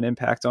more of an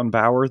impact on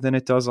Bauer than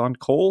it does on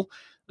Cole.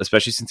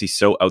 especially since he's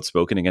so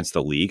outspoken against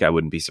the league. I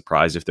wouldn't be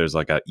surprised if there's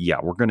like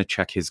we're going to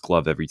check his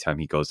glove every time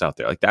he goes out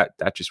there. Like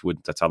that just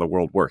would, that's how the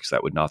world works.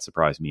 That would not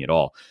surprise me at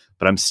all.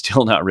 But I'm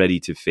still not ready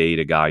to fade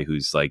a guy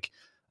who's like,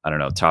 I don't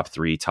know, top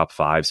 3, top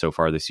 5 so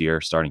far this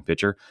year, starting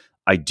pitcher.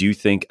 I do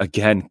think,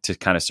 again, to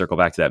kind of circle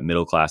back to that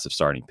middle class of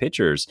starting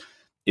pitchers,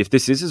 if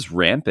this is as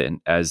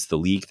rampant as the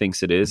league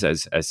thinks it is,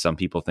 as some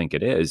people think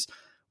it is,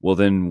 well,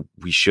 then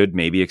we should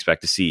maybe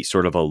expect to see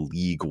sort of a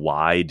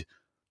league-wide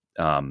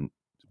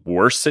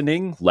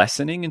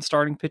lessening in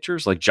starting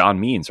pitchers, like John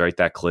Means, right?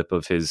 That clip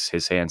of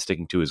his hand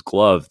sticking to his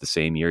glove the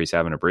same year he's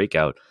having a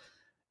breakout.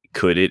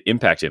 Could it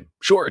impact him?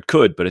 Sure, it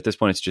could, but at this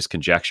point, it's just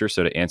conjecture.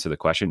 So to answer the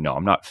question, no,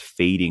 I'm not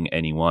fading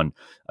anyone.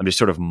 I'm just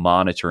sort of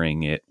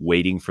monitoring it,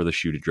 waiting for the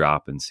shoe to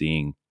drop and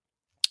seeing,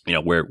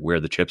 where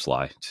the chips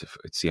lie, to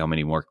see how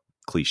many more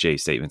cliche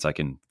statements I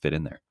can fit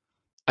in there.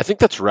 I think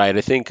that's right.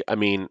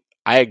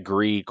 I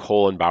agree.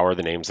 Cole and Bauer are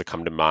the names that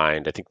come to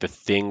mind. I think the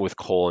thing with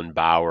Cole and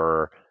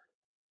Bauer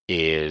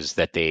is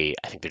that they're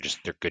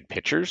good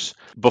pitchers.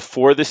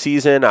 Before the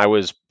season, I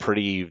was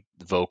pretty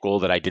vocal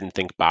that I didn't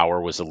think Bauer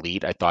was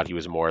elite. I thought he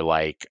was more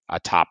like a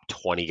top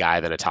 20 guy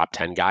than a top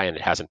 10 guy, and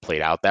it hasn't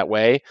played out that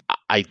way.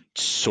 I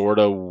sort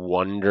of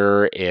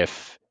wonder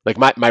if, like,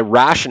 my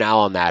rationale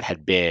on that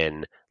had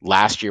been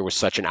last year was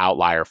such an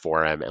outlier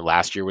for him, and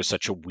last year was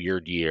such a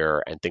weird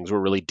year, and things were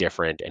really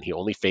different, and he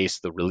only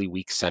faced the really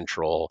weak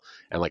Central,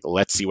 and like,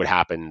 let's see what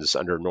happens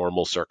under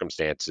normal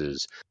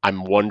circumstances.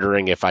 I'm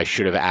wondering if I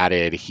should have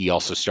added, he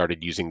also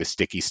started using the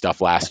sticky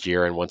stuff last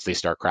year, and once they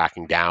start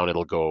cracking down,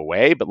 it'll go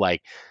away. But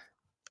like,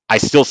 I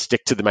still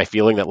stick to my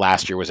feeling that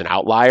last year was an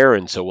outlier,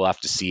 and so we'll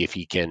have to see if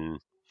he can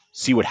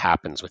see what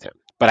happens with him.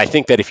 But I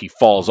think that if he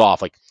falls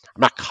off, like,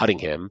 I'm not cutting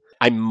him.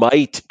 I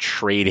might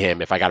trade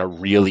him if I got a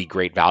really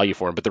great value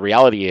for him. But the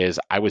reality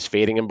is I was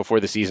fading him before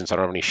the season, so I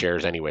don't have any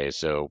shares anyways.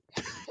 So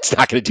it's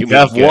not going to do me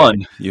any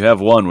good. You have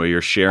one where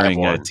you're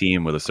sharing a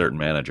team with a certain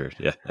manager.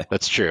 Yeah,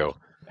 that's true.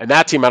 And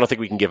that team, I don't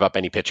think we can give up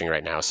any pitching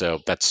right now. So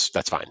that's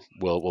fine.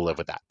 We'll live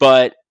with that.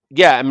 But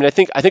yeah, I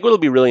think what'll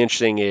be really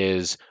interesting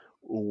is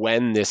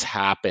when this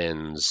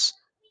happens,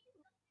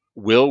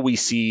 will we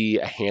see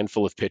a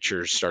handful of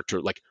pitchers start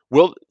to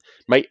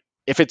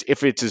if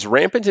it's as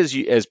rampant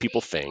as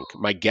people think,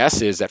 my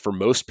guess is that for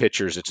most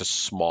pitchers, it's a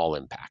small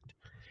impact.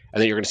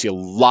 And then you're going to see a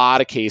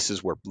lot of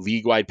cases where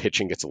league-wide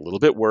pitching gets a little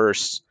bit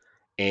worse.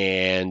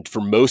 And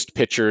for most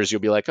pitchers,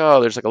 you'll be like, oh,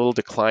 there's like a little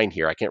decline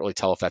here. I can't really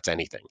tell if that's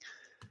anything.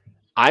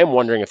 I'm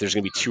wondering if there's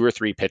going to be 2 or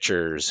 3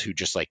 pitchers who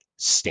just like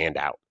stand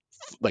out.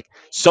 Like,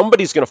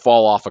 somebody's going to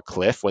fall off a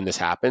cliff when this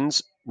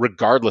happens,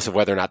 regardless of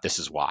whether or not this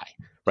is why,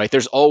 right?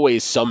 There's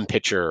always some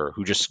pitcher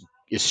who just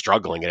is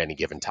struggling at any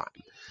given time.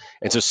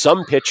 And so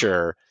some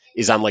pitcher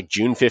is on like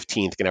June 15th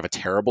going to have a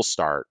terrible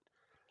start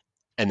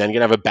and then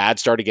going to have a bad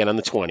start again on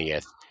the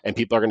 20th. And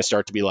people are going to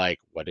start to be like,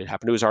 what did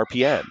happen to his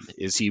RPM?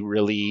 Is he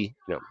really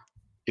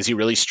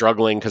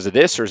struggling because of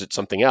this, or is it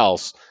something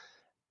else?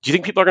 Do you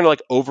think people are going to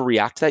like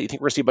overreact to that? You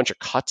think we're going to see a bunch of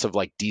cuts of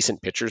like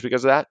decent pitchers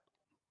because of that?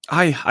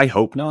 I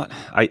hope not.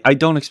 I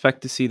don't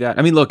expect to see that.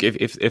 I mean, look,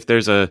 if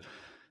there's a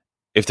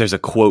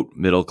quote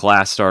middle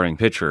class starting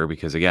pitcher,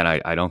 because again,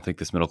 I don't think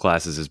this middle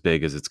class is as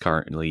big as it's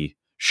currently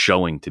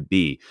showing to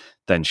be,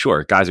 then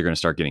sure, guys are going to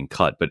start getting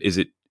cut. But is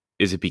it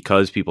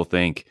because people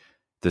think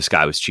this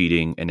guy was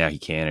cheating and now he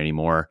can't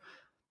anymore?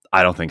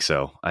 I don't think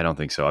so.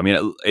 I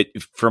mean,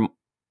 from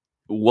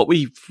what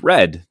we've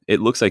read,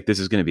 it looks like this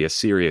is going to be a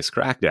serious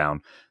crackdown.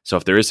 So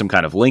if there is some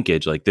kind of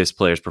linkage, like this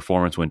player's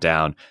performance went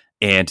down,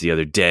 and the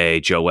other day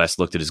Joe West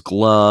looked at his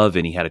glove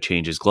and he had to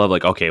change his glove,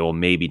 like, okay, well,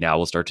 maybe now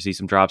we'll start to see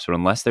some drops. But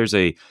unless there's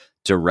a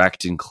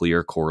direct and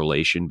clear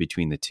correlation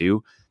between the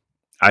two,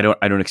 I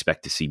don't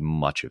expect to see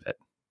much of it.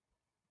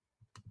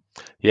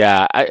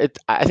 Yeah,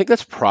 I think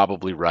that's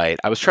probably right.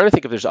 I was trying to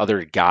think if there's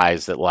other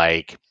guys that,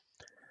 like,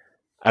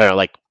 I don't know,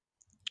 like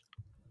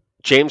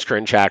James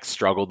Karinchak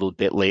struggled a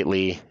bit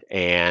lately,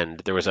 and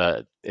there was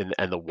and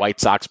the White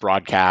Sox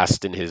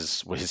broadcast in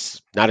his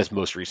not his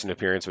most recent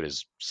appearance, but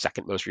his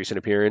second most recent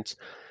appearance,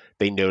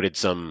 they noted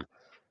some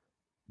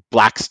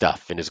black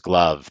stuff in his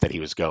glove that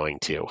he was going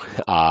to,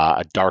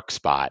 a dark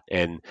spot.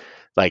 And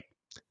like,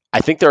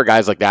 I think there are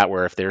guys like that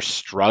where if they're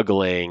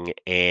struggling,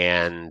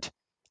 and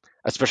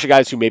especially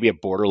guys who maybe have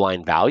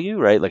borderline value,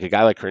 right? Like a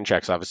guy like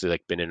Karinchak's obviously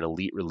like been an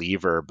elite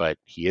reliever, but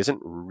he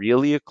isn't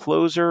really a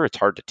closer. It's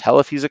hard to tell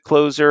if he's a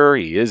closer.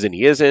 He is and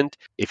he isn't.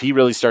 If he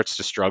really starts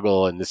to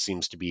struggle, and this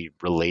seems to be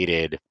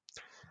related,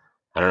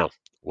 I don't know.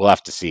 We'll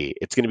have to see.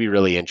 It's going to be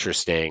really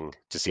interesting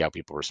to see how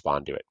people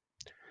respond to it.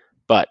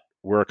 But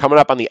we're coming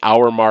up on the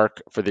hour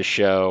mark for this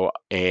show,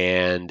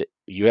 and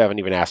you haven't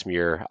even asked me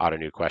your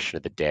Ottoneu question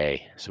of the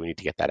day, so we need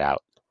to get that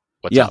out.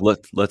 What's up?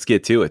 Let's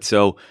get to it.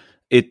 So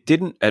it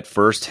didn't at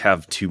first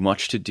have too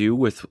much to do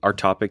with our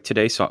topic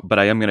today, but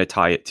I am going to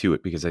tie it to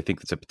it because I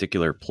think it's a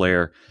particular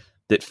player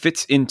that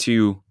fits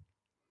into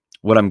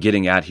what I'm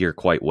getting at here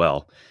quite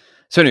well.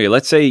 So anyway,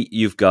 let's say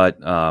you've got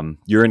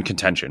you're in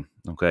contention.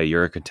 Okay,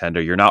 you're a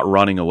contender. You're not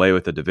running away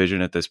with the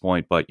division at this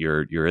point, but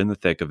you're in the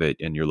thick of it,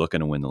 and you're looking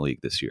to win the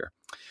league this year.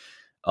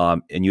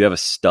 And you have a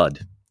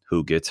stud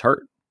who gets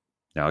hurt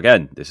Now,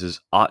 again, this is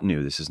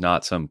Otnu. This is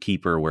not some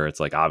keeper where it's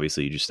like,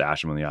 obviously, you just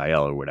stash him on the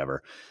IL or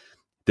whatever.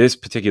 This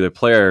particular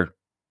player,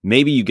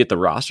 maybe you get the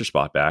roster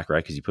spot back,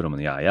 right? Because you put him on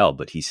the IL,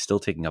 but he's still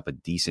taking up a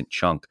decent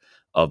chunk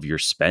of your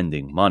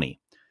spending money.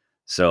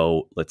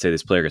 So let's say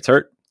this player gets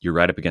hurt. You're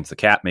right up against the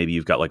cap. Maybe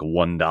you've got like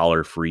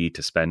 $1 free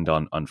to spend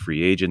on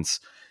free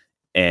agents.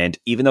 And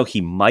even though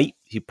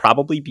he'd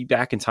probably be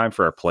back in time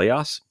for our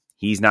playoffs,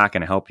 he's not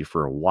going to help you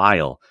for a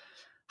while.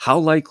 How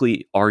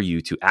likely are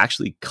you to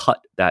actually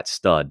cut that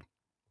stud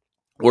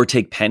or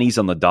take pennies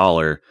on the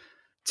dollar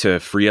to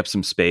free up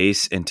some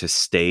space and to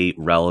stay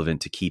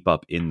relevant to keep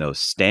up in those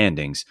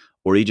standings?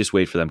 Or you just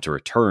wait for them to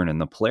return?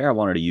 And the player I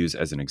wanted to use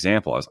as an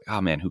example, I was like,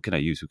 oh man, who can I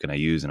use?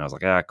 And I was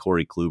like,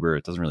 Corey Kluber.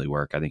 It doesn't really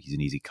work. I think he's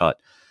an easy cut.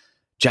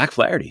 Jack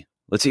Flaherty.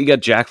 Let's say you got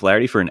Jack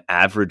Flaherty for an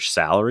average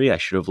salary. I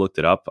should have looked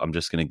it up. I'm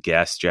just going to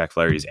guess Jack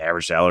Flaherty's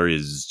average salary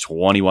is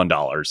 $21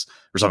 or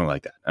something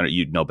like that.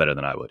 You'd know better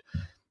than I would.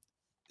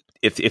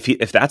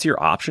 If that's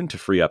your option to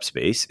free up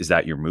space, is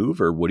that your move,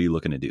 or what are you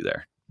looking to do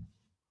there?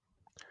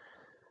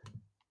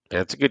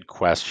 That's a good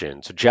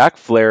question. So Jack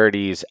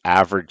Flaherty's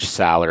average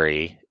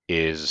salary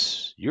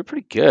you're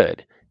pretty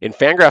good. In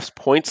Fangraphs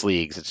points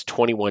leagues, it's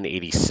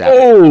 $21.87.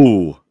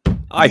 Oh,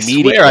 I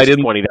swear I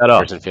didn't look that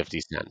up.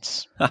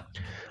 $20.50.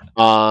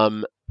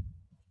 I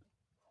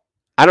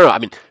don't know. I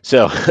mean,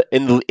 so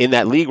in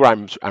that league where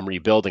I'm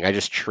rebuilding, I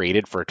just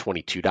traded for a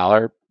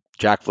 $22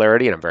 Jack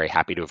Flaherty, and I'm very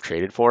happy to have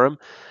traded for him.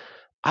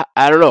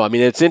 I don't know. I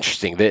mean, it's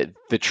interesting that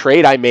the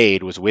trade I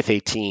made was with a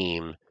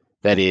team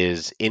that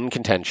is in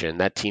contention.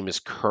 That team is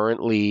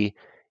currently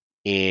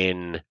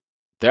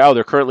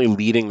they're currently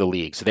leading the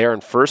league. So they're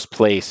in first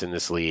place in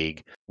this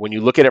league. When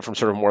you look at it from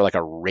sort of more like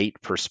a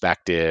rate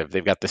perspective,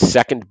 they've got the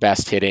second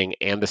best hitting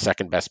and the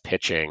second best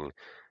pitching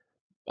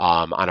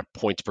on a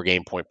points per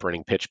game, point per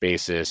inning pitch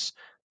basis.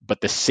 But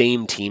the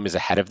same team is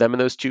ahead of them in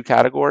those two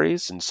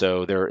categories. And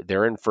so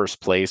they're in first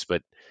place,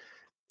 but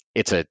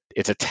it's a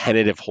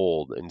tentative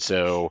hold.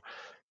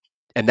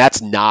 And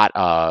that's not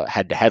a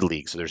head-to-head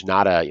league. So there's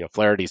not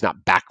Flaherty's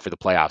not back for the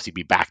playoffs. He'd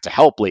be back to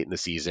help late in the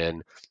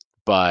season,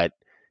 but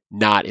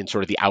not in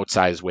sort of the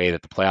outsized way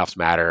that the playoffs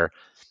matter.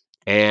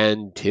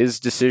 And his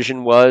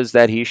decision was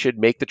that he should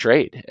make the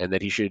trade and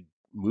that he should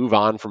move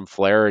on from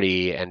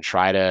Flaherty and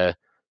try to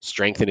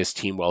strengthen his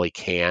team while he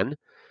can.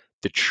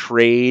 The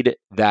trade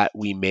that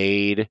we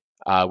made,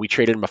 we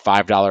traded him a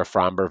 $5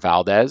 Framber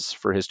Valdez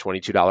for his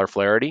 $22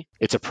 Flaherty.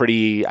 It's a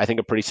pretty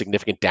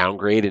significant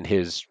downgrade in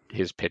his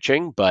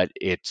pitching, but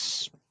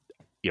it's,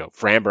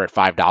 Framber at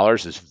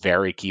 $5 is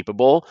very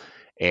keepable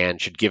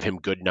and should give him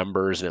good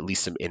numbers and at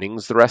least some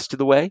innings the rest of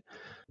the way.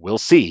 We'll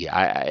see.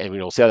 I mean,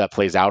 we'll see how that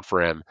plays out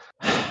for him.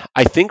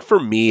 I think for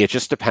me, it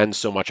just depends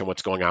so much on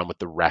what's going on with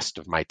the rest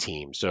of my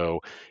team. So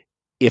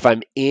if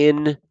I'm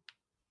in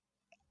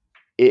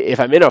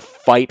a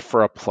fight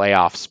for a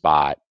playoff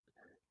spot,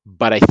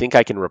 but I think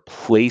I can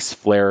replace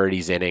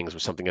Flaherty's innings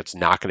with something that's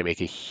not going to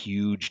make a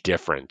huge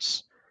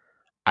difference,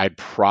 I'd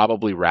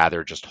probably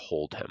rather just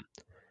hold him.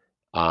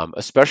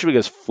 Especially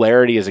because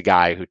Flaherty is a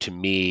guy who, to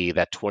me,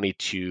 that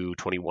 $22,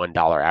 $21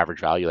 average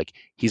value, like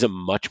he's a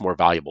much more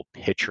valuable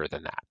pitcher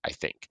than that, I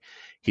think.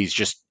 He's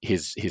just,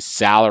 his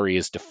salary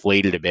is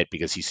deflated a bit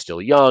because he's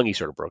still young. He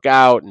sort of broke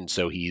out. And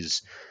so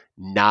he's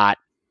not,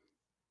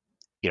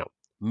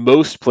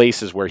 most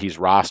places where he's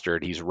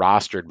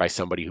rostered by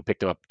somebody who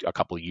picked him up a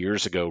couple of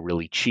years ago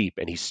really cheap,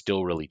 and he's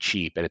still really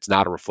cheap. And it's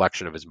not a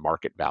reflection of his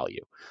market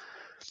value.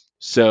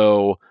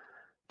 So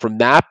from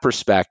that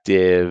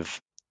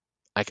perspective,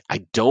 I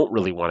don't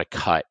really want to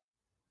cut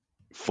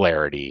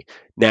Flaherty.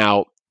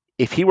 Now,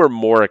 if he were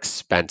more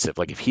expensive,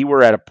 like if he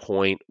were at a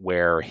point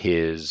where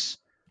his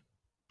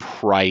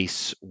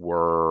price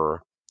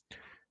were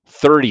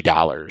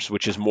 $30,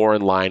 which is more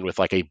in line with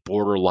like a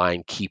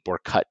borderline keep or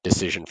cut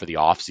decision for the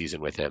offseason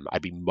with him,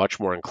 I'd be much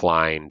more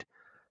inclined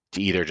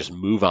to either just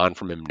move on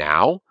from him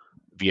now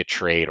via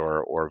trade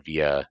or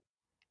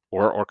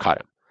cut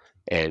him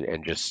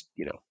and just,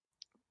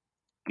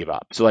 give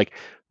up. So like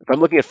if I'm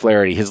looking at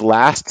Flaherty, the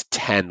last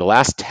 10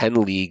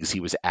 leagues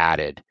he was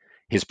added,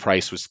 his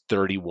price was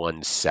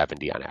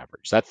 $31.70 on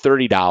average. That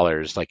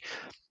 $30, like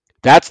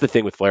that's the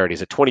thing with Flaherty,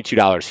 is at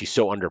 $22, he's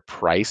so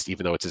underpriced,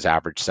 even though it's his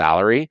average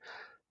salary,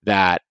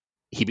 that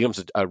he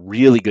becomes a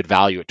really good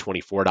value at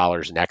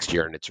 $24 next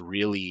year. And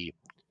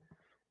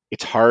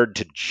it's hard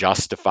to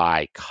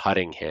justify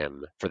cutting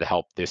him for the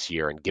help this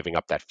year and giving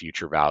up that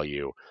future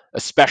value,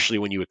 especially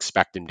when you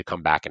expect him to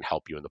come back and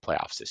help you in the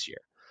playoffs this year.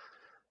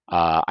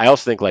 I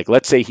also think, like,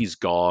 let's say he's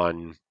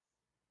gone.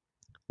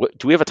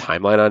 Do we have a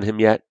timeline on him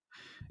yet?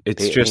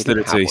 It's just that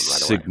it's a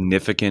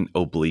significant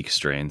oblique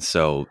strain.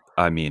 So,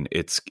 I mean,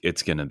 it's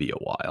going to be a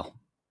while.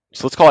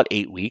 So let's call it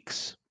 8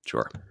 weeks.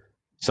 Sure.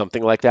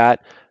 Something like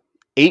that.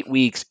 8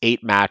 weeks,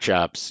 8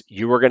 matchups.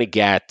 You were going to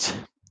get,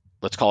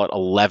 let's call it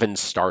 11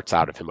 starts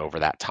out of him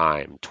over that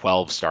time,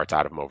 12 starts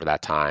out of him over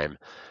that time.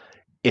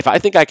 If I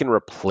think I can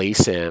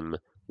replace him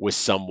with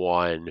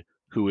someone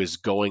who is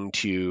going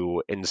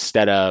to,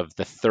 instead of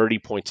the 30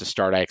 points a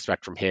start I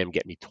expect from him,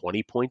 get me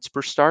 20 points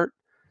per start,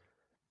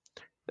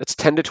 that's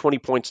 10 to 20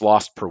 points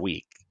lost per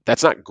week.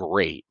 That's not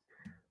great,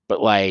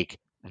 but like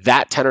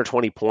that 10 or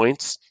 20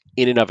 points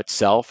in and of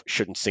itself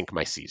shouldn't sink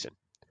my season.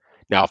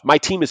 Now, if my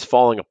team is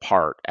falling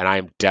apart and I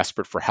am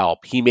desperate for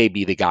help, he may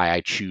be the guy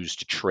I choose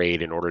to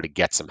trade in order to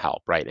get some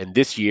help, right? And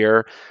this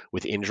year,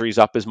 with injuries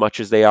up as much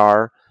as they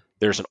are,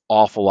 there's an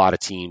awful lot of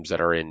teams that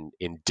are in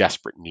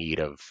desperate need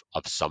of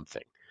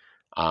something.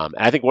 And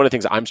I think one of the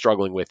things I'm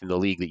struggling with in the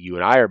league that you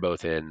and I are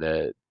both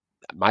in,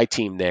 my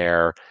team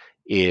there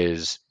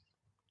is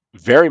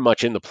very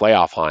much in the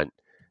playoff hunt.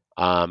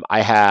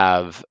 I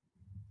have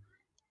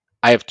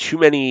too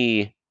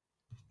many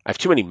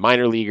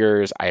minor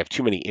leaguers. I have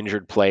too many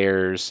injured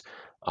players,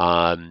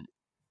 and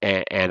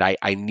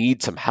I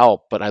need some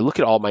help. But I look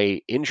at all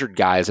my injured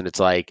guys, and it's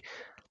like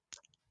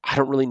I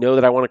don't really know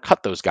that I want to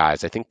cut those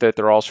guys. I think that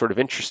they're all sort of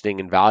interesting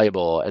and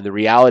valuable. And the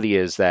reality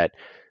is that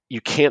you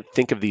can't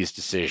think of these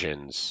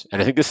decisions.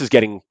 And I think this is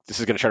going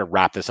to try to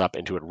wrap this up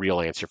into a real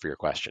answer for your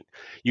question.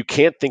 You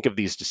can't think of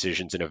these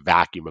decisions in a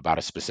vacuum about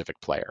a specific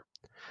player.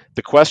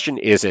 The question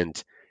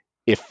isn't,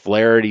 if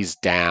Flaherty's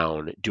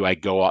down,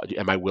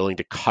 am I willing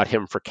to cut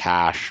him for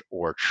cash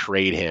or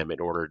trade him in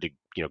order to,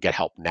 get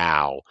help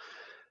now?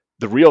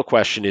 The real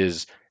question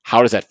is,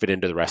 how does that fit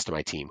into the rest of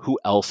my team? Who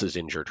else is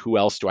injured? Who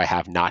else do I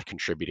have not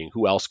contributing?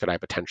 Who else could I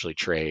potentially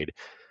trade?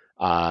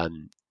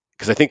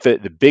 Because I think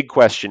that the big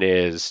question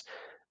is,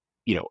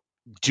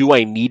 do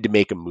I need to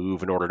make a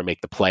move in order to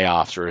make the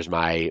playoffs, or is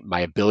my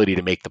ability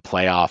to make the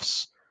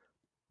playoffs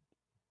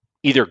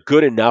either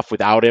good enough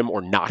without him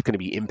or not going to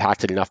be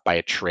impacted enough by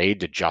a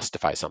trade to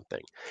justify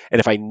something? And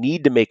if I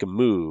need to make a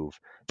move,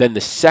 then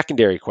the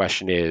secondary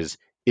question is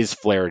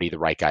Flaherty the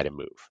right guy to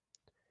move?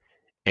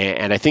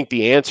 And I think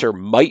the answer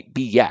might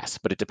be yes,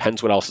 but it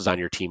depends what else is on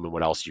your team and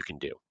what else you can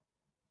do.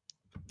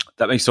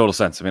 That makes total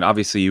sense. I mean,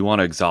 obviously you want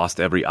to exhaust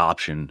every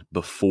option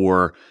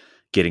before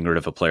getting rid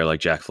of a player like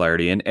Jack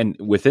Flaherty. And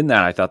within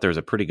that, I thought there was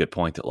a pretty good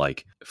point that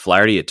like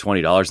Flaherty at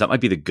 $20, that might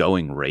be the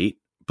going rate,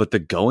 but the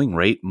going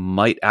rate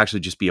might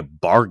actually just be a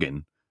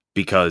bargain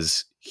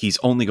because he's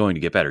only going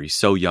to get better. He's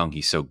so young.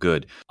 He's so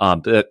good.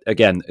 But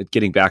again,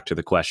 getting back to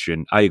the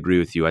question, I agree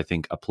with you. I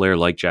think a player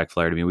like Jack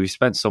Flaherty, I mean, we've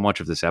spent so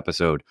much of this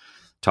episode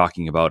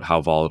talking about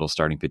how volatile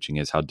starting pitching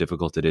is, how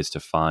difficult it is to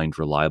find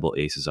reliable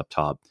aces up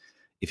top.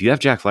 If you have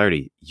Jack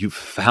Flaherty, you've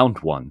found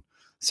one.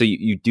 So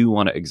you do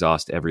want to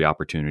exhaust every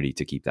opportunity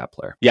to keep that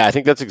player. Yeah, I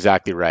think that's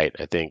exactly right.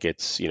 I think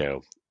it's,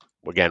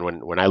 again,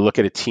 when I look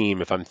at a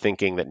team, if I'm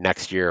thinking that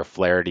next year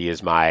Flaherty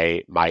is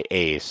my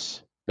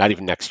ace, not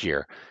even next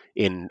year,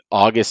 in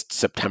August,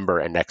 September,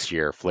 and next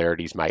year,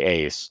 Flaherty's my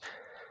ace.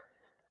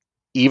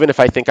 Even if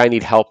I think I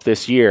need help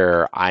this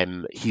year,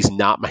 he's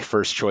not my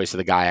first choice of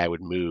the guy I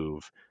would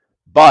move.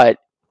 But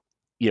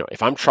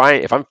if I'm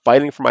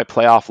fighting for my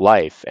playoff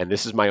life and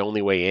this is my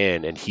only way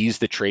in, and he's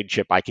the trade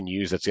chip I can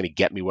use that's going to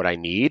get me what I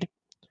need,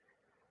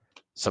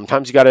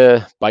 sometimes you got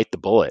to bite the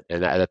bullet.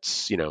 And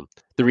that's,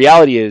 the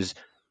reality is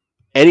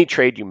any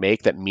trade you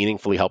make that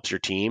meaningfully helps your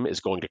team is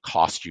going to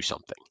cost you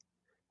something,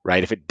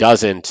 right? If it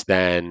doesn't,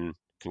 then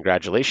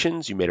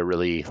congratulations, you made a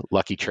really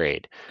lucky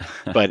trade.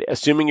 But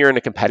assuming you're in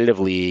a competitive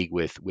league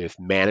with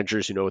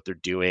managers who know what they're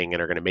doing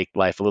and are going to make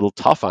life a little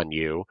tough on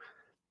you,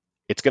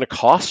 it's going to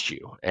cost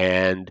you.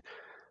 And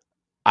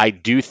I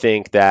do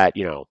think that,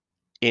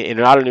 in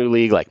an auto new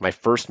league, like my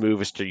first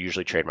move is to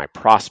usually trade my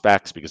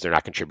prospects because they're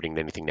not contributing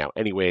to anything now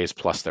anyways,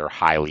 plus they're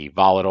highly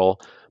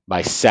volatile.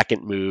 My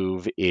second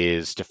move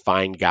is to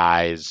find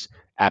guys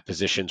at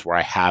positions where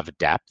I have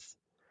depth.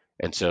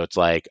 And so it's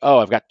like, oh,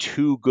 I've got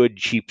 2 good,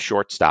 cheap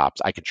shortstops.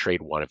 I could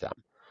trade one of them.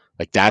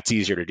 Like that's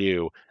easier to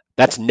do.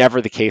 That's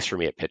never the case for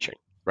me at pitching,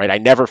 right? I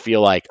never feel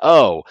like,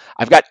 oh,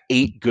 I've got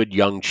 8 good,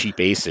 young, cheap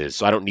aces,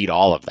 so I don't need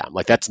all of them.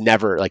 Like that's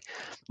never, like,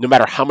 no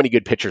matter how many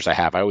good pitchers I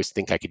have, I always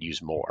think I could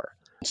use more.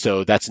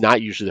 So that's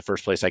not usually the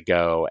first place I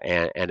go.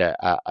 And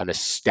an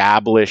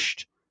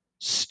established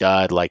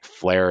stud like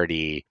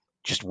Flaherty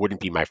just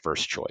wouldn't be my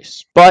first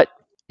choice. But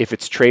if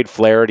it's trade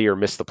Flaherty or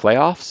miss the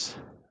playoffs,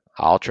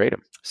 I'll trade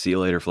him. See you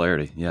later,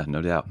 Flaherty. Yeah,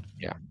 no doubt.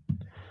 Yeah.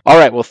 All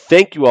right. Well,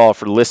 thank you all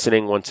for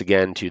listening once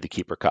again to the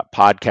Keep or Cut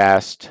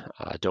podcast.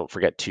 Don't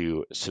forget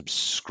to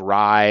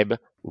subscribe,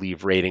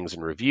 leave ratings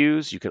and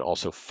reviews. You can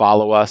also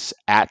follow us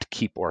at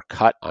Keep or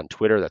Cut on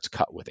Twitter. That's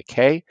cut with a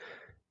K.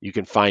 You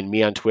can find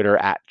me on Twitter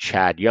at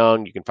Chad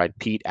Young. You can find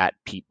Pete at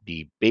Pete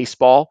B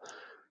Baseball.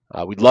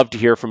 We'd love to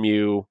hear from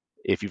you.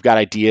 If you've got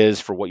ideas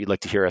for what you'd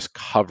like to hear us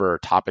cover,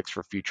 topics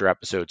for future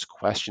episodes,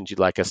 questions you'd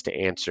like us to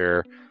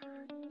answer,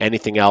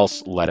 anything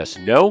else, let us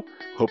know.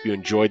 Hope you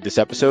enjoyed this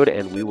episode,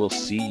 and we will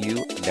see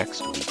you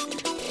next week.